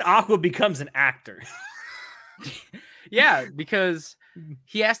 And then Aqua becomes an actor. Yeah, because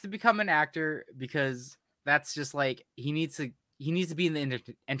he has to become an actor, because that's just like, he needs to be in the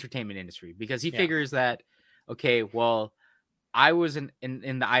entertainment industry, because he figures that, okay, well, I was in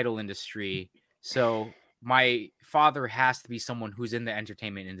the idol industry, so my father has to be someone who's in the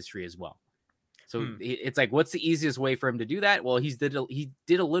entertainment industry as well. So it's like, what's the easiest way for him to do that? Well, he did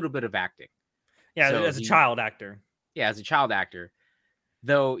a little bit of acting. Yeah, so as a child actor. Yeah, as a child actor.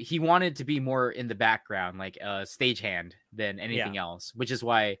 Though he wanted to be more in the background, like a stagehand than anything else, which is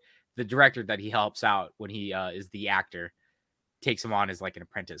why the director that he helps out when he is the actor takes him on as like an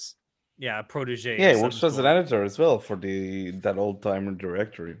apprentice. Yeah, a protege. Yeah, he works as an editor as well for that old timer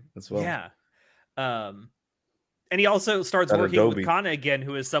directory as well. Yeah. And he also starts working with Kana again,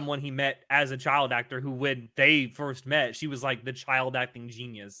 who is someone he met as a child actor, who when they first met, she was like the child acting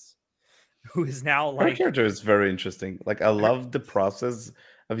genius, who is now like... Her character is very interesting. Like, I love the process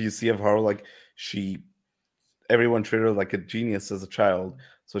of how like everyone treated her like a genius as a child.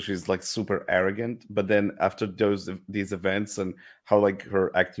 So she's like super arrogant, but then after these events and how like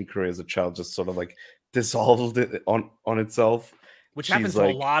her acting career as a child just sort of like dissolved it on itself. Which happens to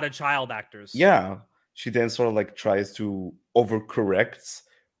a lot of child actors. Yeah. She then sort of like tries to overcorrect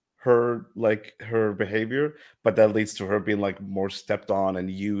her behavior, but that leads to her being like more stepped on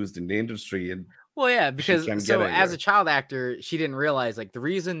and used in the industry. And well, yeah, because so as a child actor, she didn't realize like the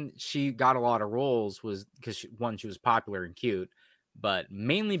reason she got a lot of roles was because she was popular and cute, but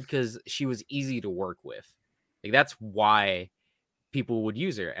mainly because she was easy to work with. Like, that's why people would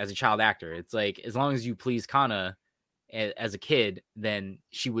use her as a child actor. It's like, as long as you please Kana as a kid, then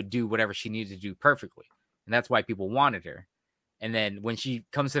she would do whatever she needed to do perfectly. And that's why people wanted her. And then when she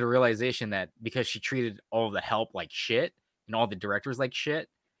comes to the realization that because she treated all the help like shit and all the directors like shit,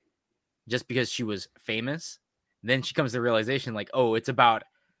 just because she was famous, then she comes to the realization like, oh, it's about,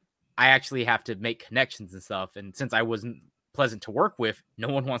 I actually have to make connections and stuff. And since I wasn't pleasant to work with, no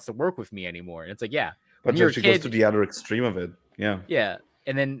one wants to work with me anymore. And it's like, yeah. But then she goes to the other extreme of it. Yeah. Yeah.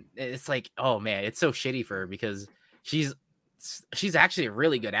 And then it's like, oh man, it's so shitty for her because she's actually a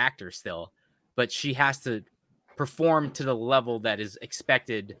really good actor still, but she has to perform to the level that is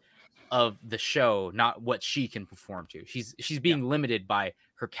expected of the show, not what she can perform to. She's being limited by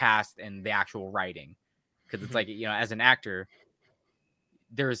her cast and the actual writing, because it's like, as an actor,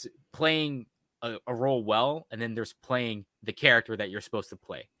 there's playing a role well, and then there's playing the character that you're supposed to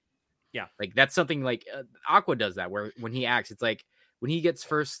play. Yeah, like that's something like Aqua does that, where when he acts, it's like when he gets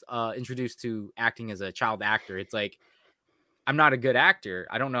first introduced to acting as a child actor, it's like, I'm not a good actor.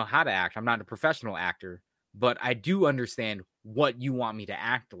 I don't know how to act. I'm not a professional actor, but I do understand what you want me to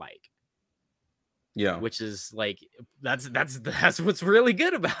act like. Yeah. Which is like, that's what's really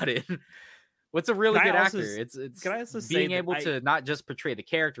good about it. What's a really good actor? It's being able to not just portray the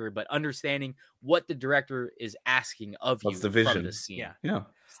character, but understanding what the director is asking of you from the scene. Yeah.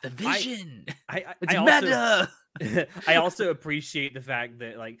 It's the vision. It's meta. I also appreciate the fact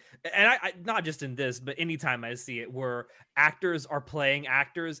that, like, and I not just in this, but anytime I see it, where actors are playing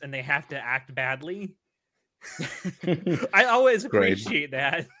actors and they have to act badly. I always appreciate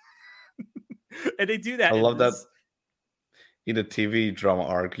that. And they do that. I love that. In a TV drama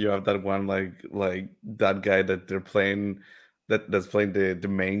arc, you have that one like that guy that they're playing that's playing the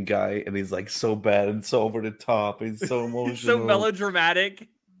main guy, and he's like so bad and so over the top. He's so emotional, so melodramatic.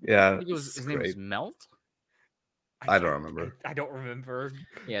 Yeah, his name was Melt. I don't remember. I don't remember.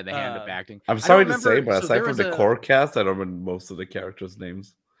 Yeah, the hand of acting. I'm sorry to say, but aside from the core cast, I don't remember most of the characters'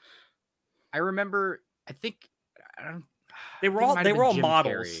 names. I remember. I think they were all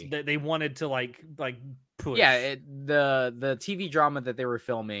models that they wanted to like push. Yeah, the TV drama that they were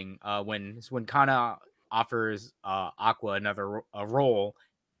filming when Kana offers Aqua another role,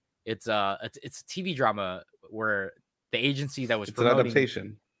 it's a TV drama where the agency that was promoting, an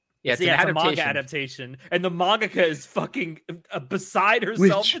adaptation. Yeah, it's a manga adaptation, and the mangaka is fucking beside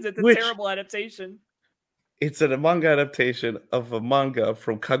herself because it's a terrible adaptation. It's a manga adaptation of a manga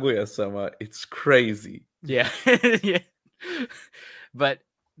from Kaguya-sama. It's crazy. Yeah, yeah. But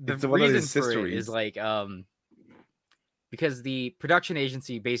the reason for it is like because the production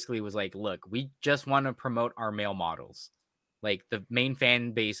agency basically was like, look, we just want to promote our male models. Like, the main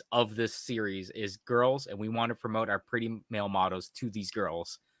fan base of this series is girls, and we want to promote our pretty male models to these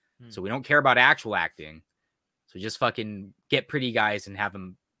girls. So we don't care about actual acting. So just fucking get pretty guys and have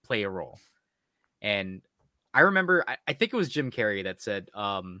them play a role. And I remember, I think it was Jim Carrey that said,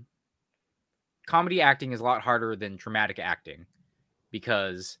 comedy acting is a lot harder than dramatic acting,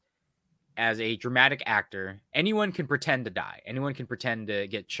 because as a dramatic actor, anyone can pretend to die. Anyone can pretend to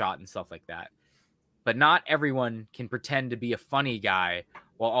get shot and stuff like that. But not everyone can pretend to be a funny guy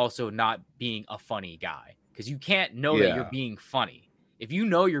while also not being a funny guy. Because you can't know that you're being funny. If you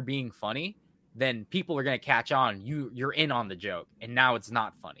know you're being funny, then people are going to catch on. You're in on the joke, and now it's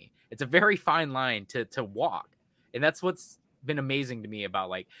not funny. It's a very fine line to walk. And that's what's been amazing to me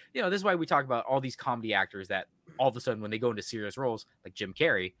about, like, you know, this is why we talk about all these comedy actors that all of a sudden when they go into serious roles, like Jim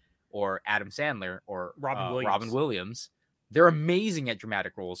Carrey or Adam Sandler or Robin Williams, they're amazing at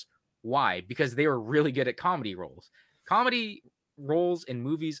dramatic roles. Why? Because they were really good at comedy roles. Comedy roles in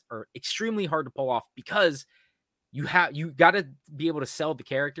movies are extremely hard to pull off because you got to be able to sell the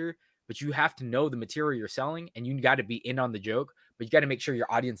character, but you have to know the material you're selling, and you got to be in on the joke, but you got to make sure your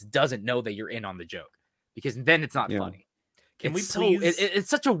audience doesn't know that you're in on the joke, because then it's not funny. It's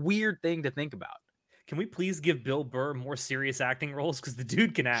such a weird thing to think about. Can we please give Bill Burr more serious acting roles? Because the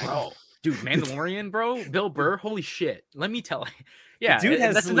dude can act. Bro, dude, Mandalorian, bro. Bill Burr, holy shit. Let me tell you. Yeah, the dude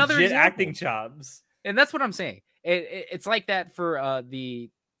has that's another legit acting chops. And that's what I'm saying. It's like that for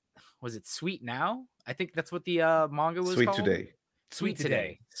was it Sweet Now? I think that's what the manga was called. Sweet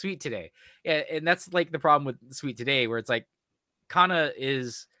Today. Yeah, and that's like the problem with Sweet Today, where it's like Kana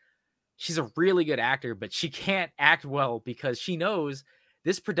she's a really good actor, but she can't act well because she knows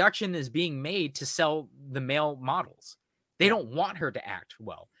this production is being made to sell the male models. They don't want her to act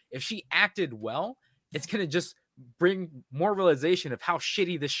well. If she acted well, it's going to just bring more realization of how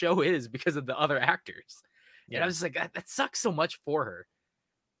shitty the show is because of the other actors. Yeah. And I was just like, that sucks so much for her.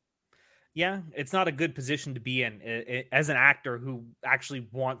 Yeah, it's not a good position to be in as an actor who actually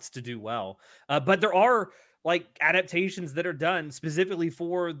wants to do well. But there are like adaptations that are done specifically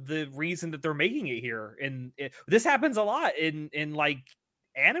for the reason that they're making it here. And this happens a lot in like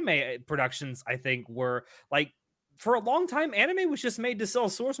anime productions, I think, where like for a long time, anime was just made to sell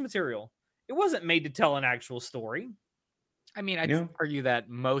source material. It wasn't made to tell an actual story. I mean, I'd argue that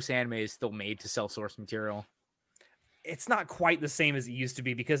most anime is still made to sell source material. It's not quite the same as it used to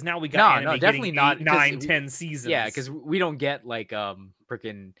be, because now we got anime definitely not 9-10 seasons. Yeah, because we don't get like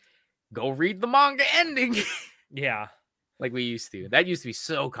freaking go read the manga ending. Yeah, like we used to. That used to be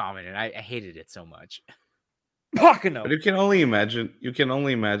so common, and I hated it so much. But you can only imagine. You can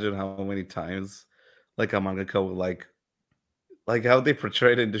only imagine how many times like a mangaka will like how they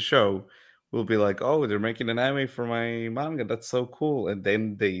portray it in the show will be like, oh, they're making an anime for my manga. That's so cool. And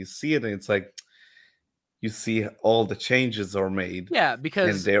then they see it, and it's like, you see all the changes are made. Yeah, because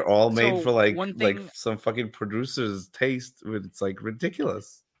and they're all made for like some fucking producer's taste. It's like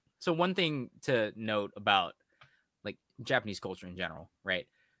ridiculous. So one thing to note about like Japanese culture in general, right?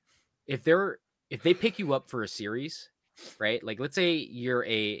 If they pick you up for a series, right? Like let's say you're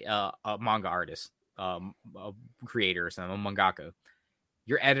a manga artist, a creator or something, a mangaka.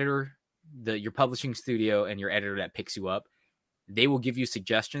 Your editor, your publishing studio, and your editor that picks you up, they will give you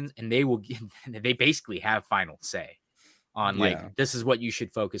suggestions, and they basically have final say on like this is what you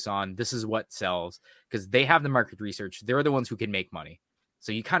should focus on, this is what sells, because they have the market research. They're the ones who can make money.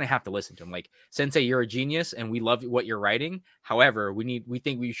 So you kind of have to listen to them. Like, Sensei, you're a genius and we love what you're writing. However, we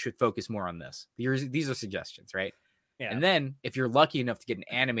think we should focus more on this. These are suggestions, right? Yeah. And then if you're lucky enough to get an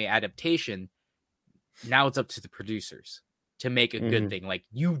anime adaptation, now it's up to the producers to make a good thing. Like,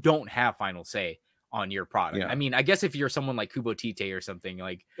 you don't have final say on your product. Yeah. I mean, I guess if you're someone like Kubo Tite or something,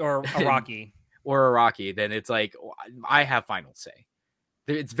 like, or Araki then it's like, I have final say.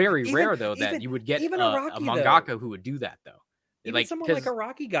 It's very rare though that you would get a mangaka who would do that though. Even like, someone like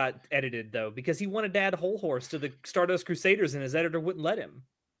Araki got edited though, because he wanted to add Whole Horse to the Stardust Crusaders and his editor wouldn't let him.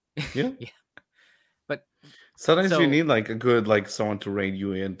 Yeah. Yeah. But sometimes you need like a good, like someone to rein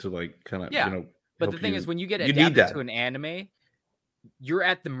you in to like kind of, you know. But the thing is, when you get adapted to an anime, you're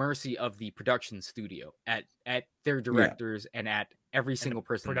at the mercy of the production studio, at their directors and at every single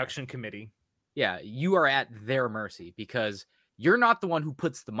person. Production committee. Yeah, you are at their mercy because you're not the one who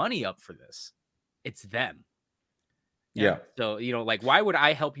puts the money up for this. It's them. Yeah. So, you know, like, why would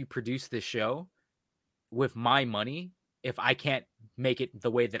I help you produce this show with my money if I can't make it the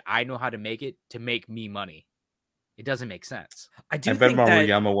way that I know how to make it to make me money? It doesn't make sense. I bet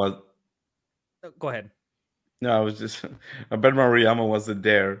Maruyama was. Go ahead. No, I bet Maruyama wasn't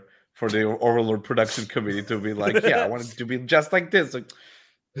there for the Overlord production committee to be like, yeah, I want it to be just like this. Like,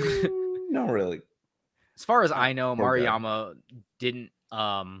 no, really. As far as I know, Maruyama didn't.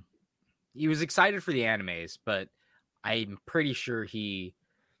 He was excited for the animes, but I'm pretty sure he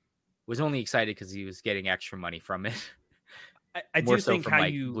was only excited because he was getting extra money from it. I do think from, how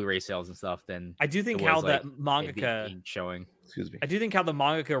like, Blu-ray sales and stuff. Then I do think how that mangaka showing. Excuse me. I do think how the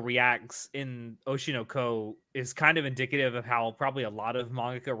mangaka reacts in Oshi no Ko is kind of indicative of how probably a lot of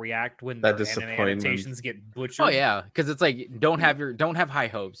mangaka react when their anime adaptations get butchered. Oh yeah, because it's like don't have high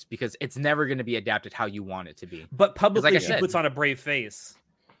hopes because it's never going to be adapted how you want it to be. But publicly, like she puts on a brave face.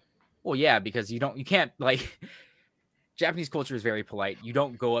 Well, yeah, because you can't like. Japanese culture is very polite. You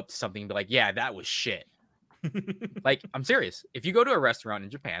don't go up to something and be like, yeah, that was shit. Like, I'm serious. If you go to a restaurant in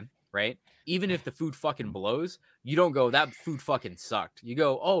Japan, right? Even if the food fucking blows, you don't go, that food fucking sucked. You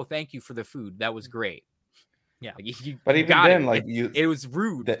go, oh, thank you for the food. That was great. Yeah. Like, but even then, like, it was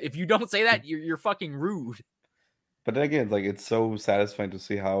rude. If you don't say that, you're fucking rude. But then again, like, it's so satisfying to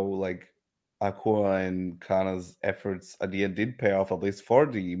see how, like, Aqua and Kana's efforts at the end did pay off, at least for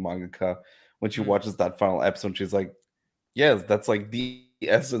the mangaka. When she watches that final episode, she's like, yes, that's like the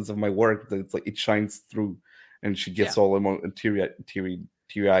essence of my work. That it's like it shines through, and she gets all teary-eyed.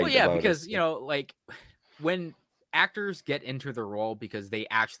 Well, yeah, because you know, like when actors get into the role because they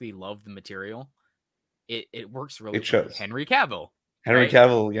actually love the material, it works really. It shows. Henry Cavill. Henry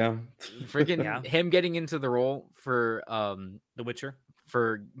Cavill, yeah, freaking him getting into the role for The Witcher,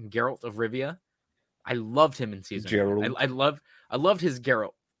 for Geralt of Rivia. I loved him in season 1. I loved his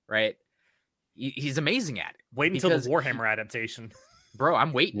Geralt, right? He's amazing at it. Wait until the Warhammer adaptation. Bro,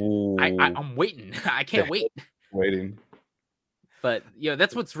 I'm waiting. I'm waiting. I can't wait. Waiting. But, you know,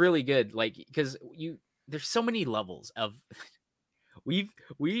 that's what's really good. Like, because there's so many levels of...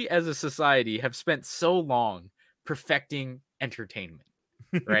 We as a society have spent so long perfecting entertainment,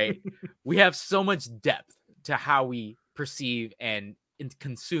 right? We have so much depth to how we perceive and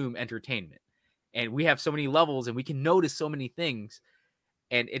consume entertainment. And we have so many levels and we can notice so many things.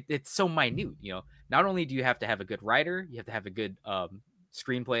 And it's so minute, you know. Not only do you have to have a good writer, you have to have a good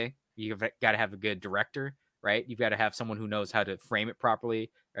screenplay. You've got to have a good director, right? You've got to have someone who knows how to frame it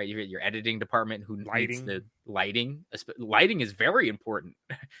properly, right? Your editing department who needs the lighting. Lighting is very important.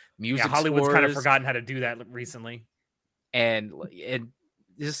 Music. Yeah, Hollywood's kind of forgotten how to do that recently. And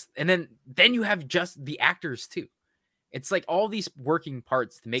then you have just the actors too. It's like all these working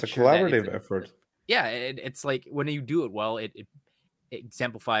parts to make sure it's a collaborative effort. Yeah, it's like when you do it well, it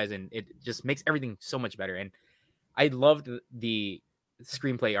exemplifies and it just makes everything so much better. And I loved the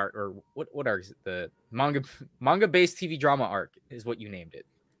screenplay art, or what arc is it? The manga based TV drama arc is what you named it.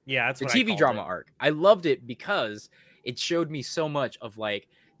 Yeah, that's the TV drama arc. I loved it because it showed me so much of like,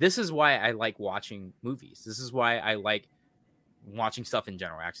 this is why I like watching movies. This is why I like watching stuff in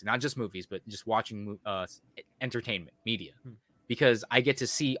general, actually, not just movies, but just watching entertainment media, because I get to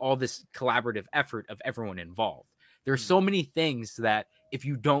see all this collaborative effort of everyone involved. There's so many things that if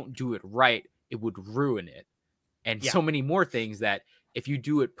you don't do it right, it would ruin it. And so many more things that if you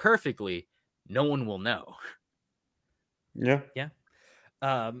do it perfectly, no one will know. Yeah.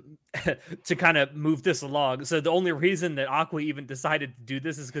 To kind of move this along. So the only reason that Aqua even decided to do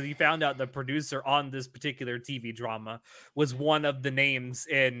this is because he found out the producer on this particular TV drama was one of the names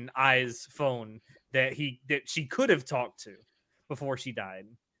in Ai's phone that she could have talked to before she died.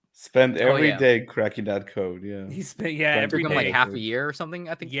 Spend every day cracking that code. Yeah, he spent every day, like half a year or something.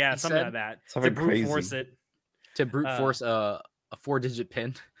 I think something like that. Something to brute crazy. Force it. To brute force a 4-digit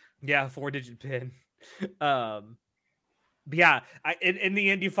pin. Yeah, 4-digit pin. But yeah, in the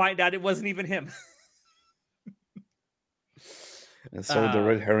end, you find out it wasn't even him. And so the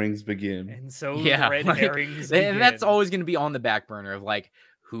red herrings begin. And so the red herrings begin. And that's always going to be on the back burner of like,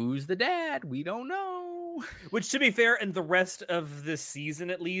 who's the dad? We don't know. Which, to be fair, in the rest of this season,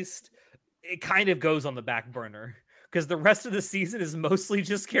 at least, it kind of goes on the back burner. Because the rest of the season is mostly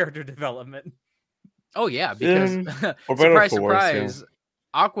just character development. Oh, yeah. Because, surprise, surprise, yeah.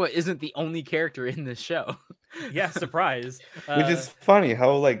 Aqua isn't the only character in this show. Yeah, surprise. Which is funny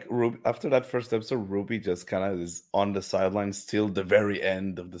how, like, after that first episode, Ruby just kind of is on the sidelines till the very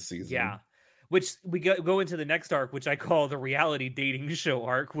end of the season. Yeah. Which we go into the next arc, which I call the reality dating show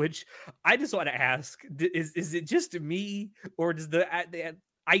arc, which I just want to ask, is it just me, or does the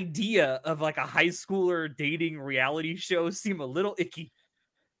idea of like a high schooler dating reality show seem a little icky?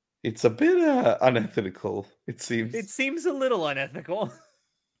 It's a bit unethical, it seems. It seems a little unethical.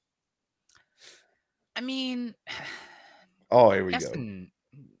 I mean, here we go.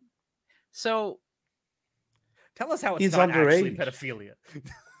 So, tell us how it's not actually pedophilia.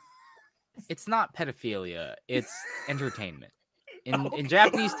 It's not pedophilia. It's entertainment. In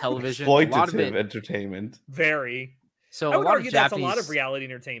Japanese television, exploitative a lot of it, entertainment. Very. So I would argue that's a lot of reality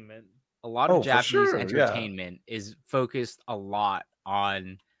entertainment. A lot of Japanese entertainment is focused a lot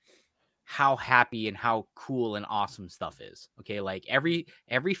on how happy and how cool and awesome stuff is. Okay, like every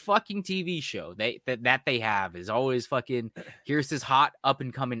fucking TV show that they have is always fucking, here's this hot up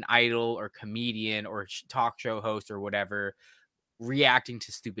and coming idol or comedian or talk show host or whatever reacting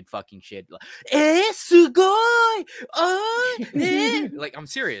to stupid fucking shit. Like, sugoi! Like, I'm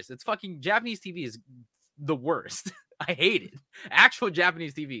serious. It's fucking Japanese TV is the worst. I hate it. Actual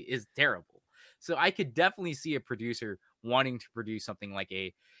Japanese TV is terrible. So I could definitely see a producer wanting to produce something like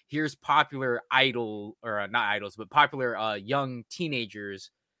here's popular idol, or not idols, but popular young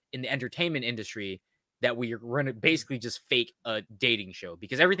teenagers in the entertainment industry that we're going to basically just fake a dating show,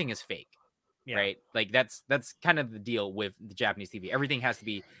 because everything is fake. Yeah. Right? Like that's kind of the deal with the Japanese TV. Everything has to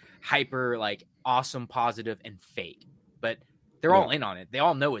be hyper, like awesome, positive, and fake. But they're all in on it. They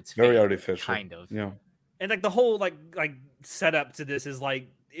all know it's very fake, artificial, kind of. Yeah. And like the whole like setup to this is like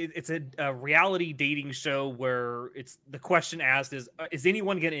it's a reality dating show where it's the question asked is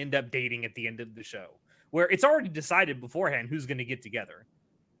anyone going to end up dating at the end of the show? Where it's already decided beforehand who's going to get together.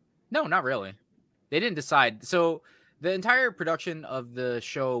 No, not really. They didn't decide. So the entire production of the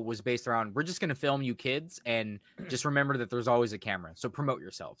show was based around, we're just going to film you kids and just remember that there's always a camera. So promote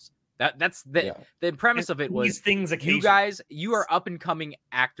yourselves. That's the premise of it was these things. You guys, you are up and coming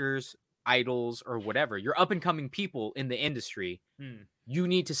actors, idols, or whatever. You're up and coming people in the industry. You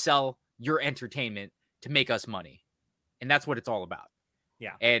need to sell your entertainment to make us money. And that's what it's all about.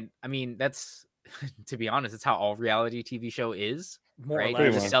 Yeah. And I mean, that's, to be honest, it's how all reality TV show is. More right? or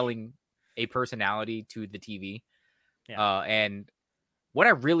less. Just selling a personality to the TV. Yeah. And what I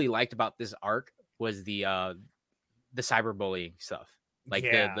really liked about this arc was the cyberbullying stuff, like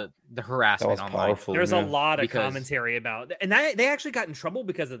the harassment online. Powerful, There's a lot of commentary about, and they actually got in trouble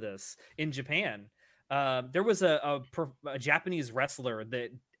because of this in Japan. There was a Japanese wrestler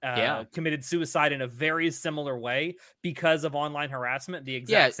that committed suicide in a very similar way because of online harassment. The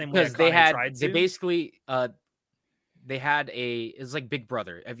exact same way they basically they had it's like Big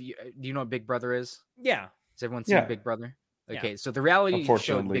Brother. Do you know what Big Brother is? Yeah. Has everyone seen Big Brother? Okay, so the reality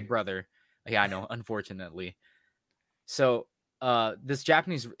show Big Brother. Yeah, I know, unfortunately. So this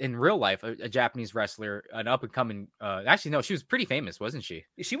Japanese, in real life, a Japanese wrestler, an up-and-coming... actually, no, she was pretty famous, wasn't she?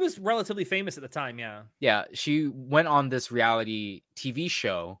 She was relatively famous at the time, yeah. Yeah, she went on this reality TV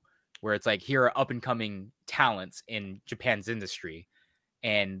show where it's like, here are up-and-coming talents in Japan's industry.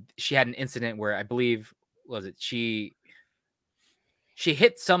 And she had an incident where I believe, she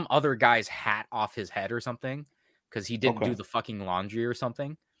hit some other guy's hat off his head or something because he didn't do the fucking laundry or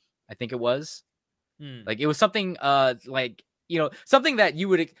something. I think it was. Like, it was something like, something that you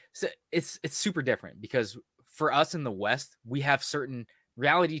would... It's super different because for us in the West, we have certain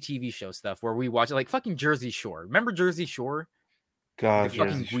reality TV show stuff where we watch it, like fucking Jersey Shore. Remember Jersey Shore? God, the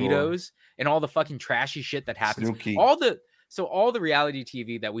fucking Guidos and all the fucking trashy shit that happens. Snooki. All the reality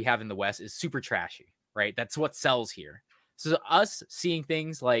TV that we have in the West is super trashy, right? That's what sells here. So us seeing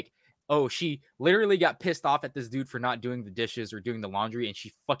things like oh, she literally got pissed off at this dude for not doing the dishes or doing the laundry, and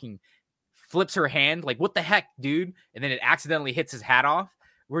she fucking flips her hand, like, what the heck, dude? And then it accidentally hits his hat off.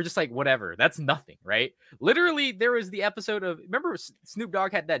 We're just like, whatever. That's nothing, right? Literally, there was the episode of, remember Snoop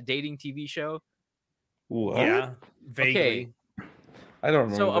Dogg had that dating TV show? What? Yeah, vaguely. Okay. I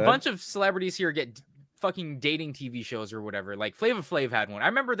don't remember. So a bunch of celebrities here get fucking dating TV shows or whatever. Like Flava Flav had one. I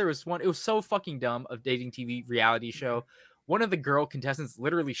remember there was one. It was so fucking dumb, of dating TV reality show. One of the girl contestants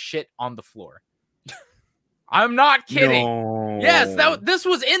literally shit on the floor. I'm not kidding. No. Yes, this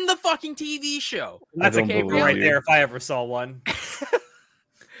was in the fucking TV show. That's a cable right there if I ever saw one.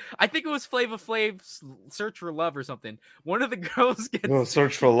 I think it was Flava Flav's Search for Love or something. One of the girls gets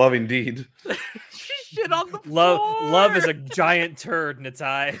Search for Love, indeed. She shit on the floor. Love is a giant turd,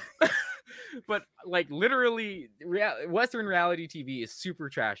 Natai. But like literally, Western reality TV is super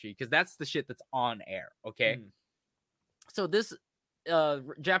trashy because that's the shit that's on air. Okay, so this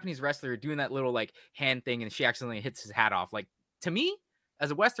Japanese wrestler doing that little like hand thing, and she accidentally hits his hat off. Like, to me,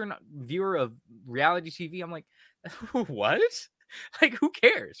 as a Western viewer of reality TV, I'm like, what? Like, who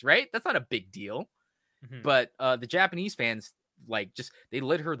cares, right? That's not a big deal. But the Japanese fans, like, just they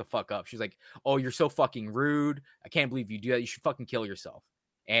lit her the fuck up. She's like, oh, you're so fucking rude. I can't believe you do that. You should fucking kill yourself.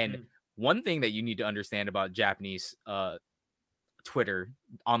 And one thing that you need to understand about Japanese Twitter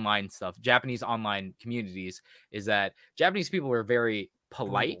online stuff, Japanese online communities, is that Japanese people are very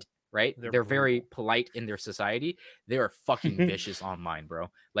polite, right? They're very polite in their society. They are fucking vicious online, bro.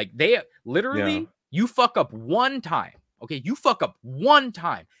 Like, they literally, you fuck up one time. Okay, you fuck up one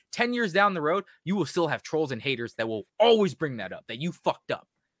time. 10 years down the road, you will still have trolls and haters that will always bring that up, that you fucked up,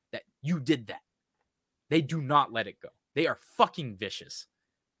 that you did that. They do not let it go. They are fucking vicious.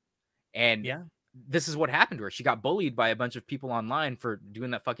 And this is what happened to her. She got bullied by a bunch of people online for doing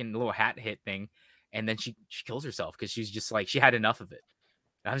that fucking little hat hit thing. And then she kills herself because she's just like, she had enough of it.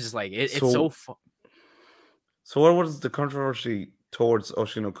 And I was just like, it's so fun. So what was the controversy towards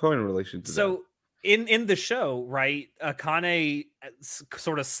Oshi no Ko in relation to that? In the show, right, Akane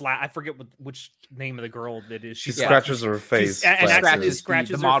sort of I forget which name of the girl that is. She scratches her face. And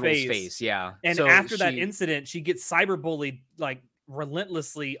scratches the model's face. Yeah. And so after that incident, she gets cyberbullied like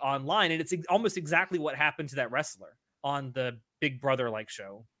relentlessly online. And it's almost exactly what happened to that wrestler on the Big Brother like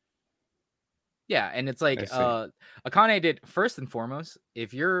show. Yeah. And it's like Akane did, first and foremost,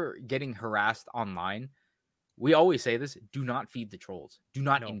 if you're getting harassed online, we always say this, do not feed the trolls. Do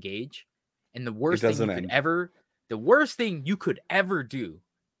not engage. And the worst thing you could ever do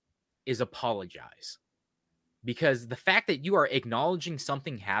is apologize. Because the fact that you are acknowledging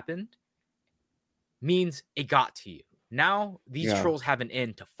something happened means it got to you. Now these trolls have an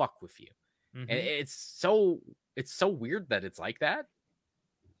end to fuck with you. And it's so weird that it's like that.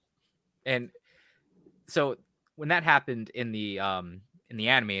 And so when that happened in the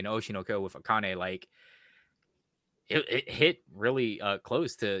anime in Oshi no Ko with Akane, like, it hit really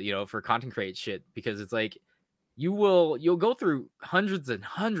close to, for content create shit, because it's like you'll go through hundreds and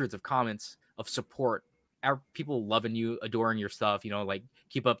hundreds of comments of support, our people loving you, adoring your stuff, like,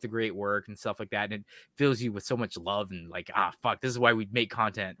 keep up the great work and stuff like that, and it fills you with so much love and like, fuck, this is why we make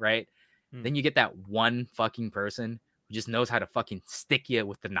content, right? Then you get that one fucking person who just knows how to fucking stick you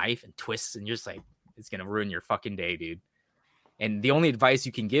with the knife and twists, and you're just like, it's gonna ruin your fucking day, dude. And the only advice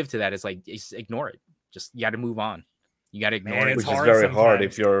you can give to that is like, just ignore it. Just, you got to move on. You got to ignore it. Which is very hard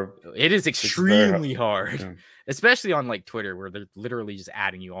if you're... It is extremely hard. Especially on, like, Twitter, where they're literally just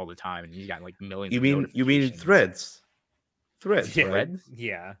adding you all the time, and you got, like, millions of notifications. You mean Threads? Threads, yeah. Right?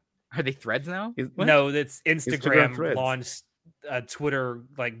 Yeah. Are they Threads now? No, that's Instagram launched a Twitter,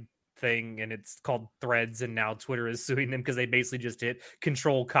 like, thing, and it's called Threads, and now Twitter is suing them because they basically just hit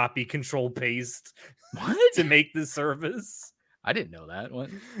control, copy, control, paste to make the service. I didn't know that. What?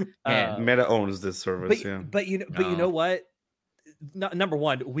 Meta owns this service, But you know what? Number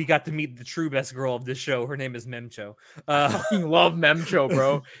one, we got to meet the true best girl of this show. Her name is Memcho. I fucking love Memcho,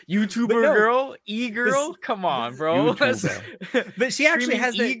 bro. YouTuber girl, e-girl. Come on, bro. But she actually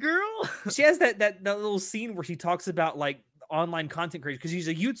has that e-girl. She has that little scene where she talks about like online content creators because she's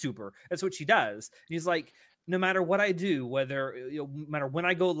a YouTuber. That's what she does. And he's like, no matter what I do, no matter when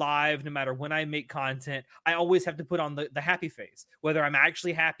I go live, no matter when I make content, I always have to put on the happy face, whether I'm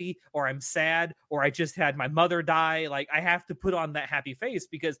actually happy or I'm sad or I just had my mother die. Like, I have to put on that happy face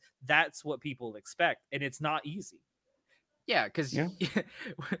because that's what people expect. And it's not easy. Yeah, because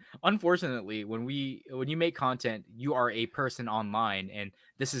unfortunately, when you make content, you are a person online, and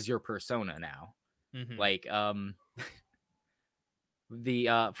this is your persona now. Like,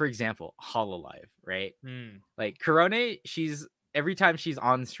 for example, Hololive, right? Like, Korone, she's every time she's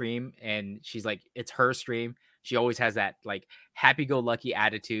on stream and she's like, it's her stream, She always has that like happy-go-lucky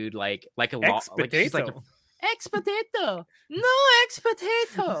attitude, like a lot, like she's like ex-potato, no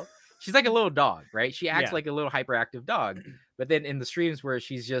ex-potato. She's like a little dog, right? She acts like a little hyperactive dog. But then in the streams where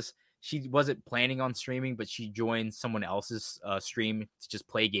she wasn't planning on streaming, but she joins someone else's stream to just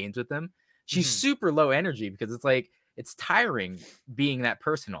play games with them. She's super low energy because it's like it's tiring being that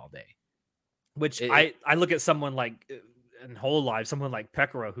person all day. Which I look at someone like in whole life, someone like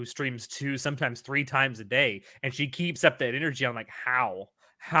Pekora who streams 2, sometimes 3 times a day, and she keeps up that energy. I'm like,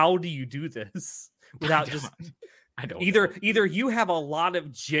 how do you do this without just? I don't. Either you have a lot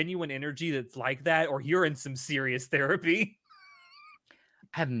of genuine energy that's like that, or you're in some serious therapy.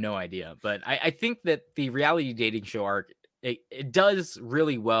 I have no idea, but I think that the reality dating show arc it does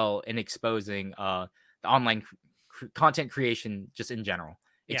really well in exposing the online content creation just in general,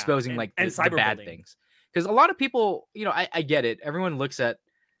 exposing like the bad things. Because a lot of people, you know, I get it. Everyone looks at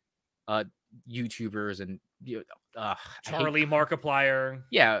YouTubers and Charlie Markiplier,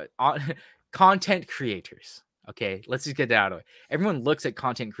 content creators. Okay, let's just get that out of the way. Everyone looks at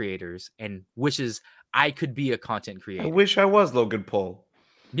content creators and wishes I could be a content creator. I wish I was Logan Paul.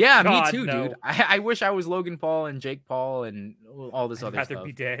 Yeah, God, me too, no. Dude. I wish I was Logan Paul and Jake Paul and all this other stuff. I'd rather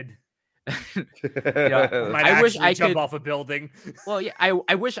be dead. I wish I jump could off a building. Well, yeah,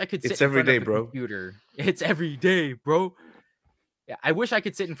 I wish I could sit it's in every front day, of a bro. computer. It's every day, bro. Yeah, I wish I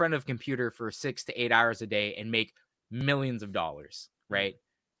could sit in front of a computer for 6 to 8 hours a day and make millions of dollars, right?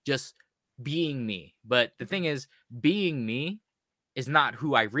 Just being me. But the thing is, being me is not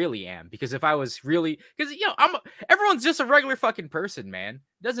who I really am. Because if I was really, because everyone's just a regular fucking person, man.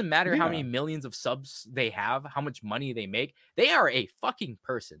 It doesn't matter how many millions of subs they have, how much money they make. They are a fucking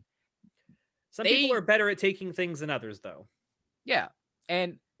person. Some people are better at taking things than others, though. Yeah,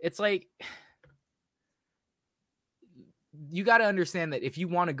 and it's like you got to understand that if you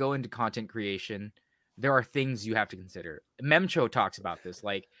want to go into content creation, there are things you have to consider. Memcho talks about this,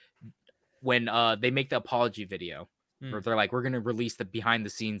 like when they make the apology video, where they're like, we're going to release the behind the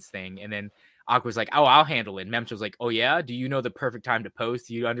scenes thing. And then Aqua's like, oh, I'll handle it. And Memcho's like, oh yeah? Do you know the perfect time to post?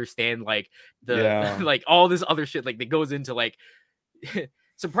 Do you understand like like all this other shit like that goes into like,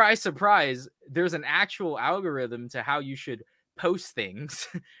 surprise, surprise, there's an actual algorithm to how you should post things.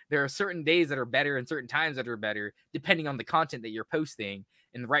 There are certain days that are better and certain times that are better, depending on the content that you're posting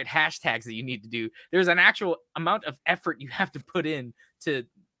and the right hashtags that you need to do. There's an actual amount of effort you have to put in to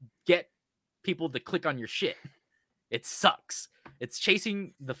get people to click on your shit. It sucks. It's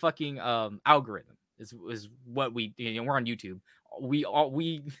chasing the fucking algorithm is what we, we're on YouTube.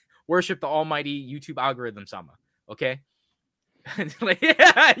 We worship the almighty YouTube algorithm sama. Okay. Like,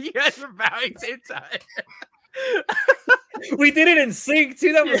 yeah, you guys are bowing same time. We did it in sync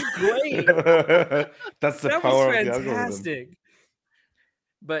too. That was great. That's the power of the algorithm.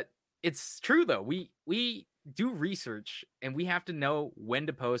 But it's true though. We do research and we have to know when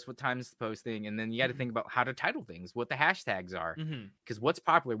to post, what time is posting, and then you got to think about how to title things, what the hashtags are, because what's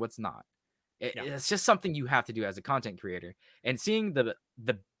popular, what's not. It's just something you have to do as a content creator. And seeing the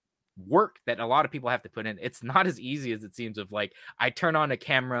work that a lot of people have to put in, it's not as easy as it seems. Of like, I turn on a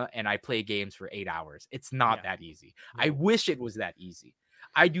camera and I play games for 8 hours. It's not that easy. No. I wish it was that easy.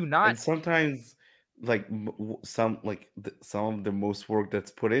 I do not. And sometimes like some of the most work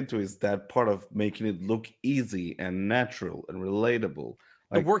that's put into is that part of making it look easy and natural and relatable.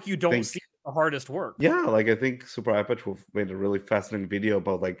 Like, the work you don't see is the hardest work. Yeah, like I think Super Apache made a really fascinating video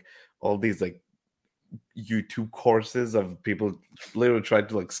about like all these like YouTube courses of people literally trying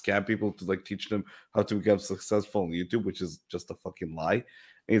to like scam people to like teach them how to become successful on YouTube, which is just a fucking lie.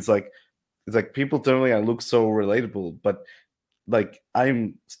 And it's like people tell me I look so relatable, but like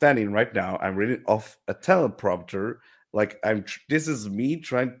I'm standing right now, I'm reading off a teleprompter. Like this is me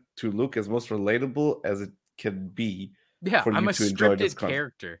trying to look as most relatable as it can be. Yeah, for I'm you to enjoy this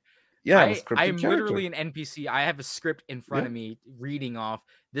character. Yeah, I'm literally an NPC. I have a script in front of me reading off.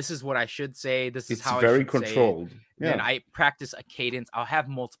 This is what I should say. This is how I should say it. It's very controlled. Then I practice a cadence. I'll have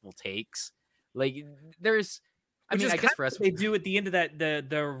multiple takes. Like there's, I mean, I guess for us, they do at the end of that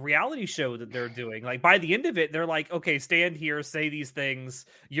the reality show that they're doing. Like by the end of it, they're like, okay, stand here, say these things.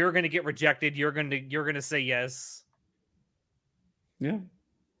 You're gonna get rejected. You're gonna say yes. Yeah.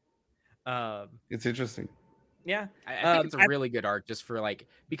 It's interesting. Yeah, I think it's a really good arc just for like,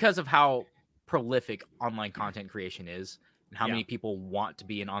 because of how prolific online content creation is and how many people want to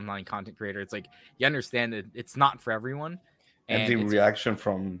be an online content creator. It's like, you understand that it's not for everyone. And the reaction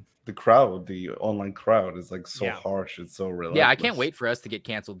from the crowd, the online crowd, is like so harsh. It's so relentless. Yeah, I can't wait for us to get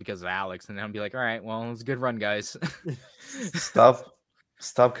canceled because of Alex. And then I'll be like, all right, well, it was a good run, guys. Stop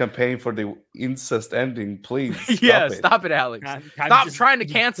Stop campaigning for the incest ending, please. Stop it, Alex. Stop trying to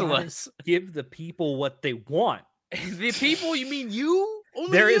cancel us. Give the people what they want. The people? You mean you?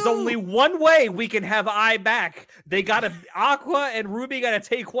 There is only one way we can have I back. They gotta Aqua and Ruby gotta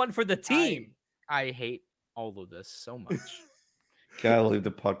take one for the team. I hate all of this so much. Can I leave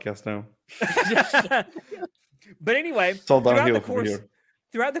the podcast now? But anyway,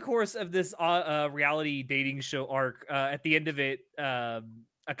 throughout the course of this reality dating show arc, at the end of it,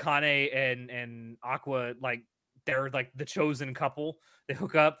 Akane and Aqua, like, they're like the chosen couple. They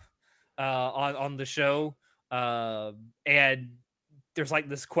hook up on the show, and there's like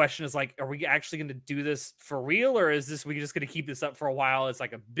this question is like, are we actually going to do this for real, or is we just going to keep this up for a while? It's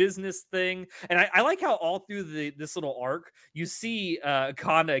like a business thing. And I like how all through this little arc, you see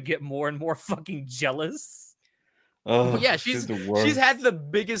Kana get more and more fucking jealous. Oh yeah, she's had the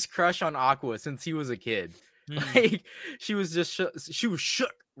biggest crush on Aqua since he was a kid. Like, she was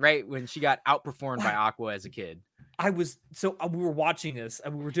shook right when she got outperformed by Aqua as a kid. We were watching this,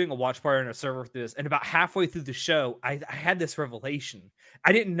 and we were doing a watch party on our server with this, and about halfway through the show, I had this revelation.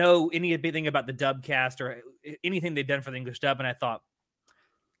 I didn't know anything about the dub cast or anything they'd done for the English dub, and I thought,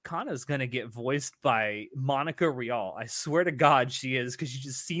 Kana's gonna get voiced by Monica Rial. I swear to God she is, because she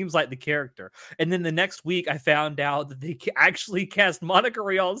just seems like the character. And then the next week, I found out that they actually cast Monica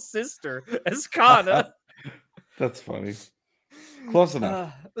Rial's sister as Kana. That's funny. Close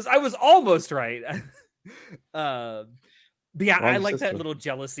enough. I was almost right. But yeah, I like that little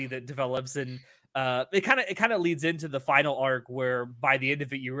jealousy that develops, and it kind of leads into the final arc, where by the end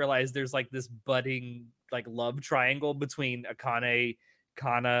of it you realize there's like this budding like love triangle between Akane,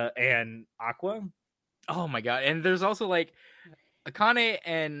 Kana, and Aqua. Oh my god. And there's also like Akane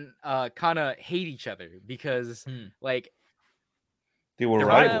and Kana hate each other because like they were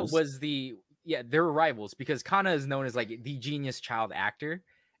rivals. They were rivals because Kana is known as like the genius child actor,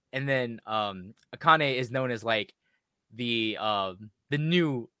 and then Akane is known as like the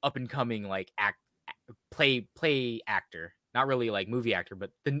new up and coming like play actor, not really like movie actor,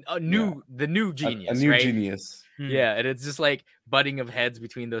 but the new genius, a new right? genius. Yeah, and it's just like butting of heads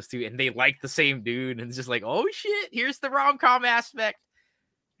between those two, and they like the same dude, and it's just like, oh shit, here's the rom-com aspect.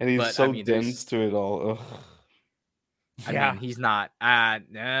 And he's dense to it all. Ugh. I mean, he's not.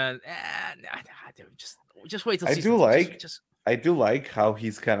 Just wait till I season. I do like how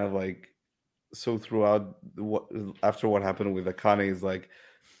he's kind of like, so throughout after what happened with Akane, is like,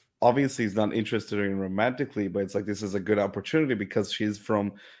 obviously he's not interested in romantically, but it's like, this is a good opportunity because she's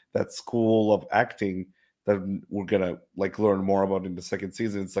from that school of acting that we're gonna like learn more about in the second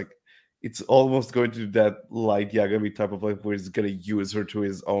season. It's like, it's almost going to do that Light Yagami type of like, where he's gonna use her to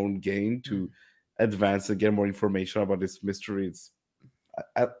his own gain to advance and get more information about this mystery.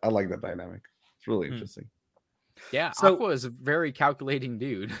 I like that dynamic. It's really interesting. Yeah, so, Aqua is a very calculating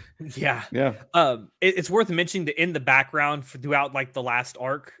dude. Yeah. It's worth mentioning that in the background throughout like the last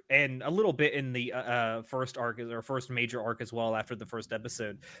arc, and a little bit in the first arc, or first major arc as well after the first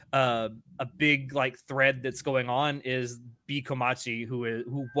episode, a big like thread that's going on is B Komachi,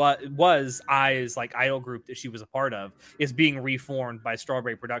 who was Ai's like idol group that she was a part of, is being reformed by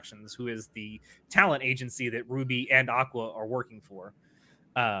Strawberry Productions, who is the talent agency that Ruby and Aqua are working for,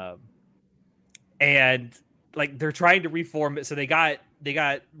 and like they're trying to reform it. So they got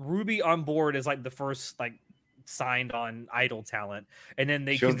Ruby on board as like the first like signed on idol talent, and then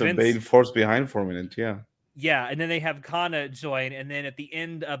they was the main force behind forming it. Yeah, and then they have Kana join, and then at the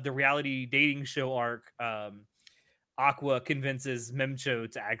end of the reality dating show arc, Aqua convinces Memcho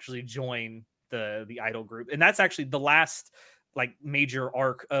to actually join the idol group, and that's actually the last like major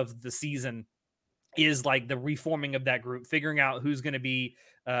arc of the season, is like the reforming of that group, figuring out who's going to be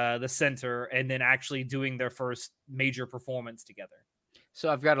the center, and then actually doing their first major performance together. So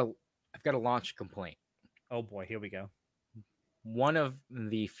I've got to launch a complaint. Oh boy, here we go. One of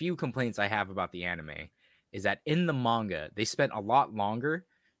the few complaints I have about the anime is that in the manga, they spent a lot longer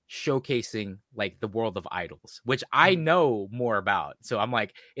showcasing like the world of idols, which I know more about. So I'm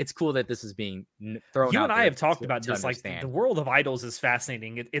like, it's cool that this is being thrown out. You and I have talked about this. Like, the world of idols is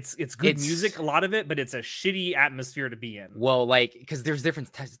fascinating. It's good music, a lot of it, but it's a shitty atmosphere to be in. Well, like, because there's different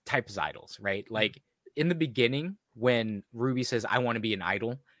types of idols, right? Like in the beginning, when Ruby says, "I want to be an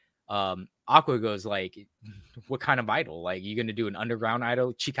idol," Aqua goes like, "What kind of idol? Like, you gonna do an underground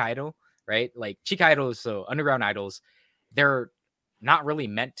idol, Chica idol, right? Like Chica idols, so underground idols, they're not really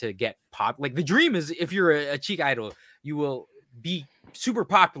meant to get pop. Like the dream is, if you're a Chica idol, you will be super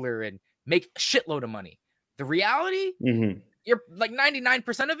popular and make a shitload of money. The reality, you're like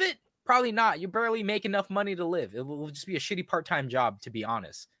 99% of it, probably not. You barely make enough money to live. It will just be a shitty part-time job, to be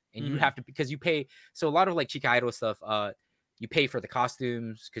honest. And you have to, because you pay. So a lot of like Chica idol stuff, you pay for the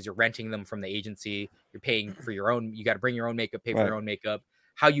costumes because you're renting them from the agency. You're paying for your own. You got to bring your own makeup, pay for your own makeup.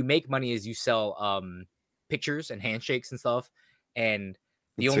 How you make money is you sell pictures and handshakes and stuff. And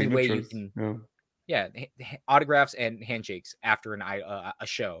the only way you can, autographs and handshakes after a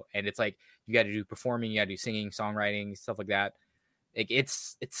show. And it's like you got to do performing, you got to do singing, songwriting, stuff like that. Like it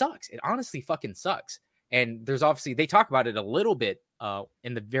sucks. It honestly fucking sucks. And there's obviously, they talk about it a little bit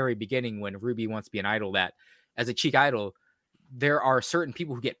in the very beginning when Ruby wants to be an idol, that as a cheek idol, there are certain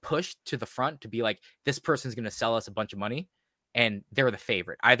people who get pushed to the front to be like, this person's going to sell us a bunch of money. And they're the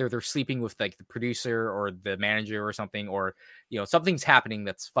favorite. Either they're sleeping with like the producer or the manager or something, or, something's happening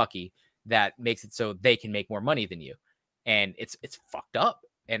that's fucky that makes it so they can make more money than you. And it's fucked up.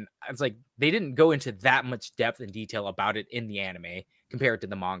 And it's like, they didn't go into that much depth and detail about it in the anime compared to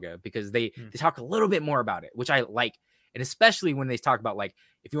the manga, because they talk a little bit more about it, which I like. And especially when they talk about like,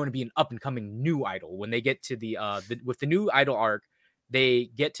 if you want to be an up and coming new idol, when they get to with the new idol arc, they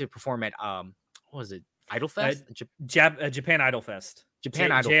get to perform at, what was it? Idol Fest? Japan Idol Fest.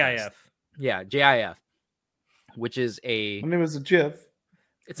 Japan Idol JIF. Fest. Yeah, JIF, which is my name is a GIF.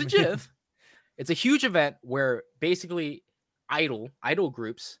 It's a GIF. It's a huge event where basically idol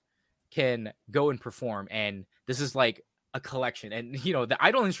groups can go and perform. And this is like a collection. And, the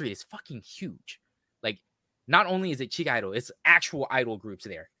idol industry is fucking huge. Like, not only is it cheek idol, it's actual idol groups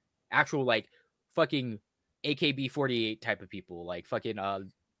there. Actual, like, fucking AKB48 type of people. Like, fucking,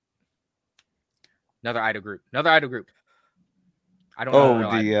 Another idol group. I don't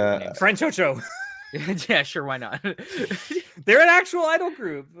know. The French Ocho. Yeah, sure. Why not? They're an actual idol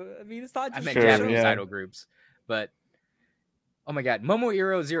group. I mean, it's not just Japanese idol groups. But oh my god,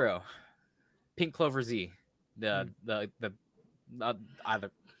 Momoiro Zero, Pink Clover Z, the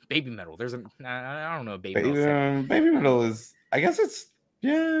either Baby Metal. There's I don't know Baby Metal. Baby Metal is, I guess it's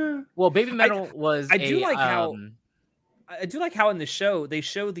Well, Baby Metal was. I do like how in the show they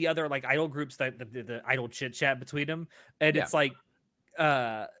show the other like idol groups, that the idol chit chat between them, and it's like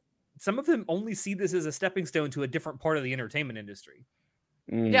some of them only see this as a stepping stone to a different part of the entertainment industry.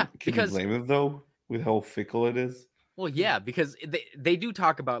 Yeah, can you blame it though with how fickle it is? Well, yeah, because they do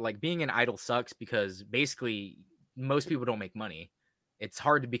talk about like being an idol sucks because basically most people don't make money. It's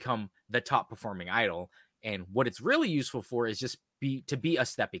hard to become the top performing idol, and what it's really useful for is just to be a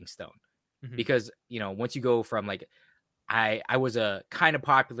stepping stone. Because once you go from like I was a kind of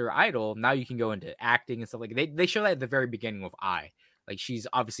popular idol, now you can go into acting and stuff like that. They show that at the very beginning with like she's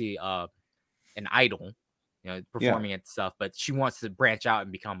obviously an idol, performing and stuff, but she wants to branch out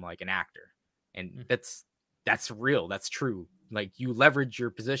and become like an actor. And that's real. That's true. Like you leverage your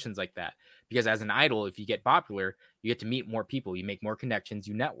positions like that, because as an idol, if you get popular, you get to meet more people, you make more connections,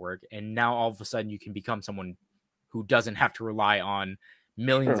 you network. And now all of a sudden you can become someone who doesn't have to rely on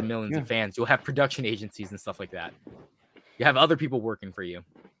millions and millions of fans. You'll have production agencies and stuff like that. You have other people working for you.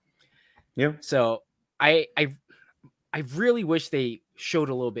 Yeah. So I really wish they showed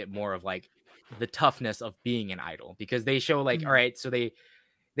a little bit more of like the toughness of being an idol, because they show like, all right, so they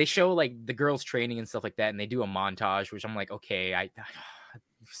show like the girls training and stuff like that, and they do a montage, which I'm like, okay,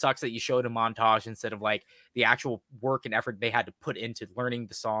 sucks that you showed a montage instead of like the actual work and effort they had to put into learning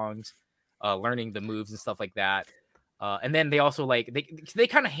the songs, learning the moves and stuff like that. And then they also like they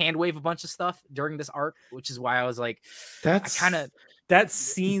kind of hand wave a bunch of stuff during this arc, which is why I was like, that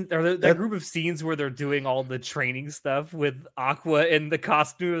scene or that group of scenes where they're doing all the training stuff with Aqua in the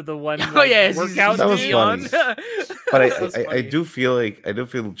costume of the one workout. That was fun. But I do feel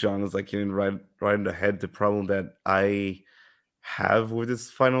John is like right in the head. The problem that I have with this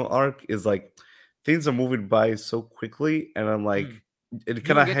final arc is like things are moving by so quickly, and I'm like. It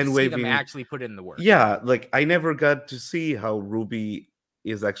kind of hand waving. Actually put in the work. Yeah, like I never got to see how Ruby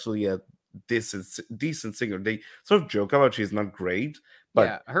is actually a decent singer. They sort of joke about she's not great,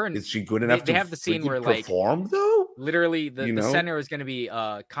 but is she good enough? They have the scene where perform though. Literally, the center is going to be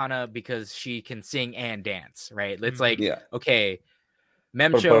Kana because she can sing and dance. Right? It's like okay,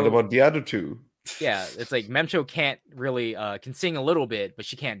 Memcho. But what about the other two? Yeah, it's like Memcho can't really can sing a little bit, but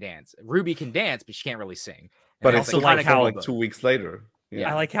she can't dance. Ruby can dance, but she can't really sing. But it's like how 2 weeks later.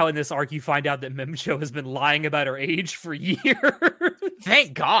 Yeah. I like how in this arc you find out that Memcho has been lying about her age for years.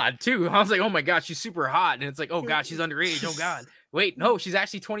 Thank God, too. I was like, oh my God, she's super hot. And it's like, oh God, she's underage. Oh God. Wait, no, she's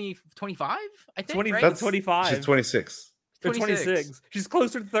actually 25, I think, right? That's 25. She's 26. 26. She's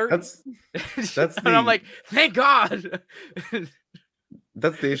closer to 30. That's and I'm like, thank God.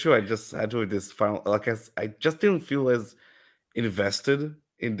 That's the issue I just had with this final. Like, I just didn't feel as invested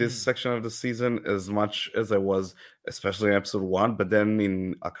in this section of the season as much as I was, especially in episode 1. But then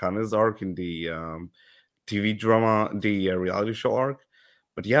in Akane's arc, in the TV drama, the reality show arc.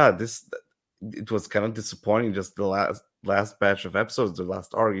 But yeah, it was kind of disappointing. Just the last batch of episodes, the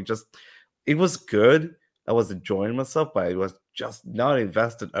last arc, it was good. I was enjoying myself, but I was just not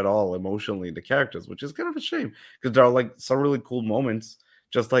invested at all emotionally in the characters, which is kind of a shame because there are like some really cool moments,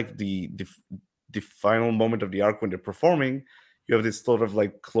 just like the final moment of the arc when they're performing. You have this sort of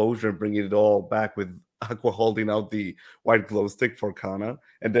like closure, bringing it all back with Aqua holding out the white glow stick for Kana,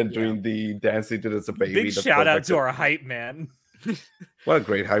 and then doing the dancing to it as a baby. Big shout out to our hype man. What a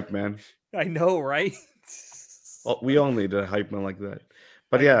great hype man! I know, right? Well, we all need a hype man like that.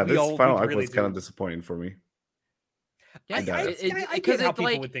 But this final arc was kind of disappointing for me. Yeah, I get how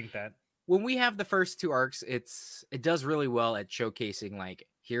people would think that. When we have the first two arcs, it does really well at showcasing like,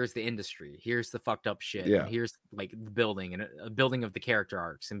 here's the industry, here's the fucked up shit, and here's like the building and a building of the character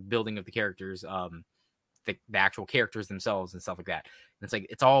arcs and building of the characters, the actual characters themselves and stuff like that. And it's like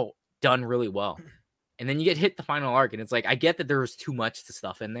it's all done really well. And then you get hit the final arc, and it's like I get that there was too much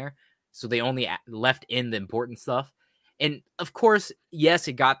stuff in there, so they only left in the important stuff. And of course, yes,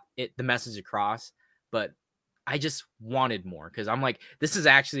 it got the message across, but I just wanted more because I'm like, this is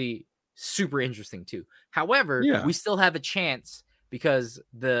actually super interesting too. However, we still have a chance because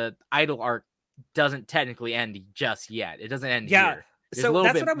the idol arc doesn't technically end just yet. It doesn't end here.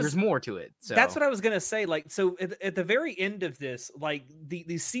 There's more to it. So that's what I was gonna say. Like, so at the very end of this, like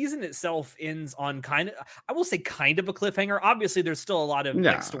the season itself ends on kind of a cliffhanger. Obviously, there's still a lot of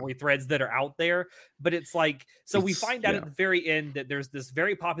like story threads that are out there, but it's like we find out at the very end that there's this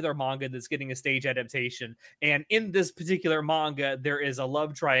very popular manga that's getting a stage adaptation, and in this particular manga, there is a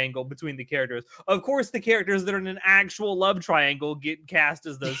love triangle between the characters. Of course, the characters that are in an actual love triangle get cast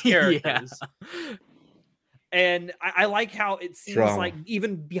as those characters. And I like how it seems like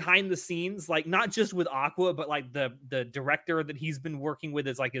even behind the scenes, like not just with Aqua, but like the director that he's been working with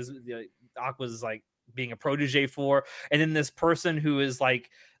is like Aqua's like being a protege for, and then this person who is like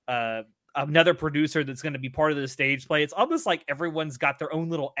another producer that's going to be part of the stage play. It's almost like everyone's got their own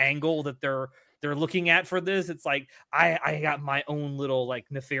little angle that they're looking at for this. It's like I got my own little like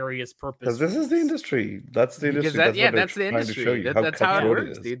nefarious purpose. Because this is the industry. That's the industry. That's the industry. That's how it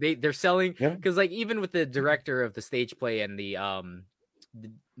works, dude. They're selling because like even with the director of the stage play and the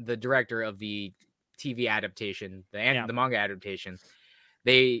director of the TV adaptation, the manga adaptation,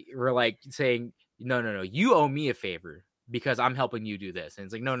 they were like saying, no, you owe me a favor because I'm helping you do this. And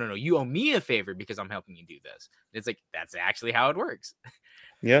it's like, no, you owe me a favor because I'm helping you do this. And it's like, that's actually how it works.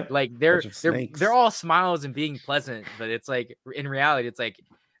 Yeah. Like they're all smiles and being pleasant, but it's like in reality, it's like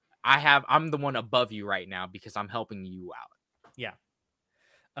I'm the one above you right now because I'm helping you out. Yeah.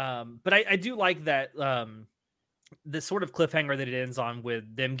 But I do like that the sort of cliffhanger that it ends on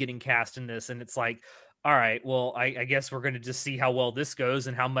with them getting cast in this, and it's like, all right, well, I guess we're going to just see how well this goes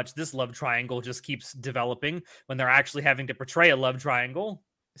and how much this love triangle just keeps developing when they're actually having to portray a love triangle.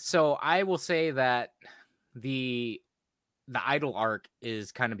 So I will say that the idol arc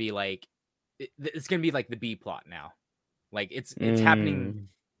is kind of be like it's going to be like the B plot now. Like it's happening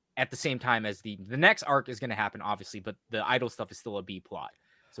at the same time as the next arc is going to happen, obviously, but the idol stuff is still a B plot.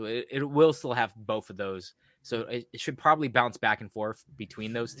 So it will still have both of those. So it should probably bounce back and forth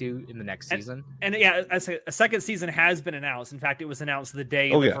between those two in the next season. And a second season has been announced. In fact, it was announced the day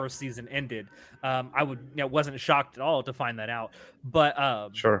the first season ended. I wasn't shocked at all to find that out.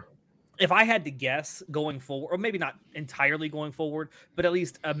 But sure. If I had to guess going forward, or maybe not entirely going forward, but at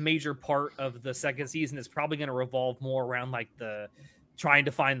least a major part of the second season is probably going to revolve more around like the trying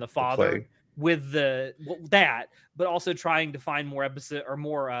to find the father with that, but also trying to find more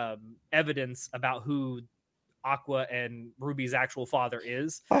evidence about who Aqua and Ruby's actual father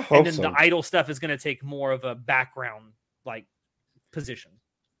is. And then the idol stuff is going to take more of a background like position.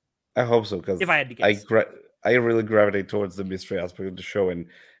 I hope so, because if I had to guess, I really gravitate towards the mystery aspect of the show and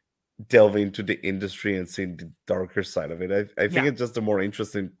delve into the industry and seeing the darker side of it. I think it's just the more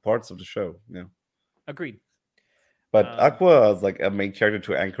interesting parts of the show. Yeah, agreed. But Aqua as like a main character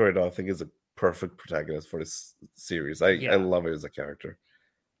to anchor it, I think is a perfect protagonist for this series. I love it as a character.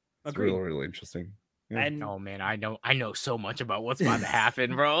 It's really, really interesting. Yeah. And oh man, I know so much about what's about to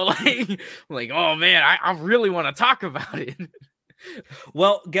happen, bro. like oh man, I really want to talk about it.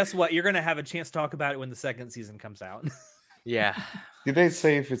 Well, guess what? You're gonna have a chance to talk about it when the second season comes out. Yeah. Did they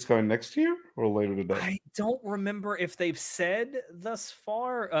say if it's coming next year or later today? I don't remember if they've said thus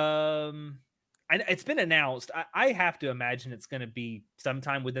far. It's been announced. I have to imagine it's going to be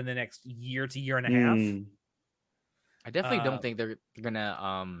sometime within the next year to year and a half. I definitely don't think they're going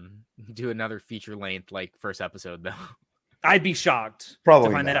to do another feature length like first episode though. I'd be shocked probably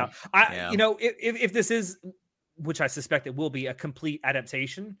to find that out. If this is, which I suspect it will be, a complete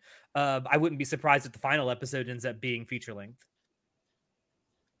adaptation, I wouldn't be surprised if the final episode ends up being feature length.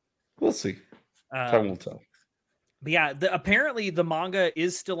 We'll see. Time will tell. But yeah, apparently the manga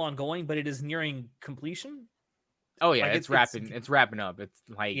is still ongoing, but it is nearing completion. Oh yeah, like it's wrapping up. It's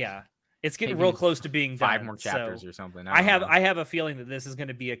like it's getting real close to being 5 more chapters or something. I have a feeling that this is going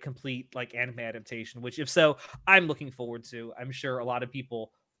to be a complete like anime adaptation, which if so, I'm looking forward to. I'm sure a lot of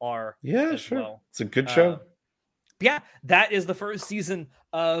people are. Yeah, sure. Well. It's a good show. Yeah, that is the first season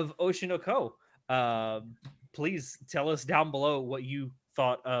of Oshi no Ko. Please tell us down below what you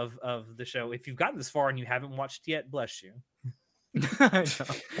thought of the show. If you've gotten this far and you haven't watched yet, bless you.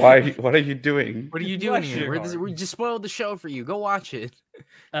 Why? What are you doing? What are you doing here? We just spoiled the show for you. Go watch it.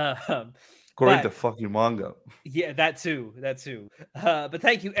 Go read the fucking manga. Yeah, that too. But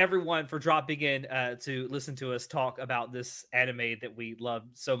thank you everyone for dropping in to listen to us talk about this anime that we love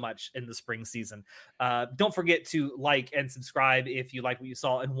so much in the spring season. Don't forget to like and subscribe if you like what you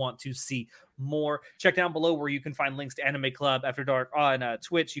saw and want to see more. Check down below where you can find links to Anime Club After Dark on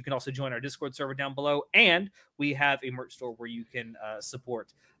Twitch. You can also join our Discord server down below, and we have a merch store where you can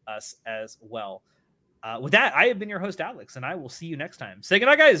support us as well. With that, I have been your host Alex, and I will see you next time. Say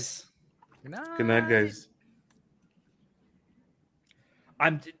goodnight, guys. Good night, guys.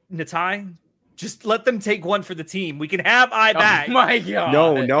 I'm Natai. Just let them take one for the team. We can have I back. Oh my god.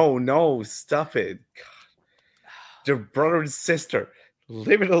 No. Stop it. God. Your brother and sister.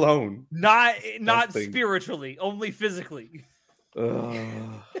 Leave it alone. Not spiritually, only physically. There's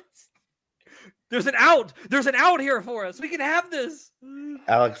an out. There's an out here for us. We can have this.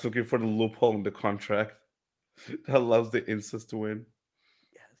 Alex looking for the loophole in the contract that allows the incest to win.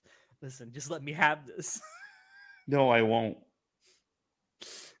 Listen, just let me have this. No, I won't.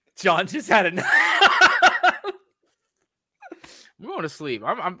 John just had enough. I'm going to sleep.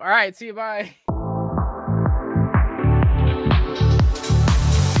 I'm all right. See you. Bye.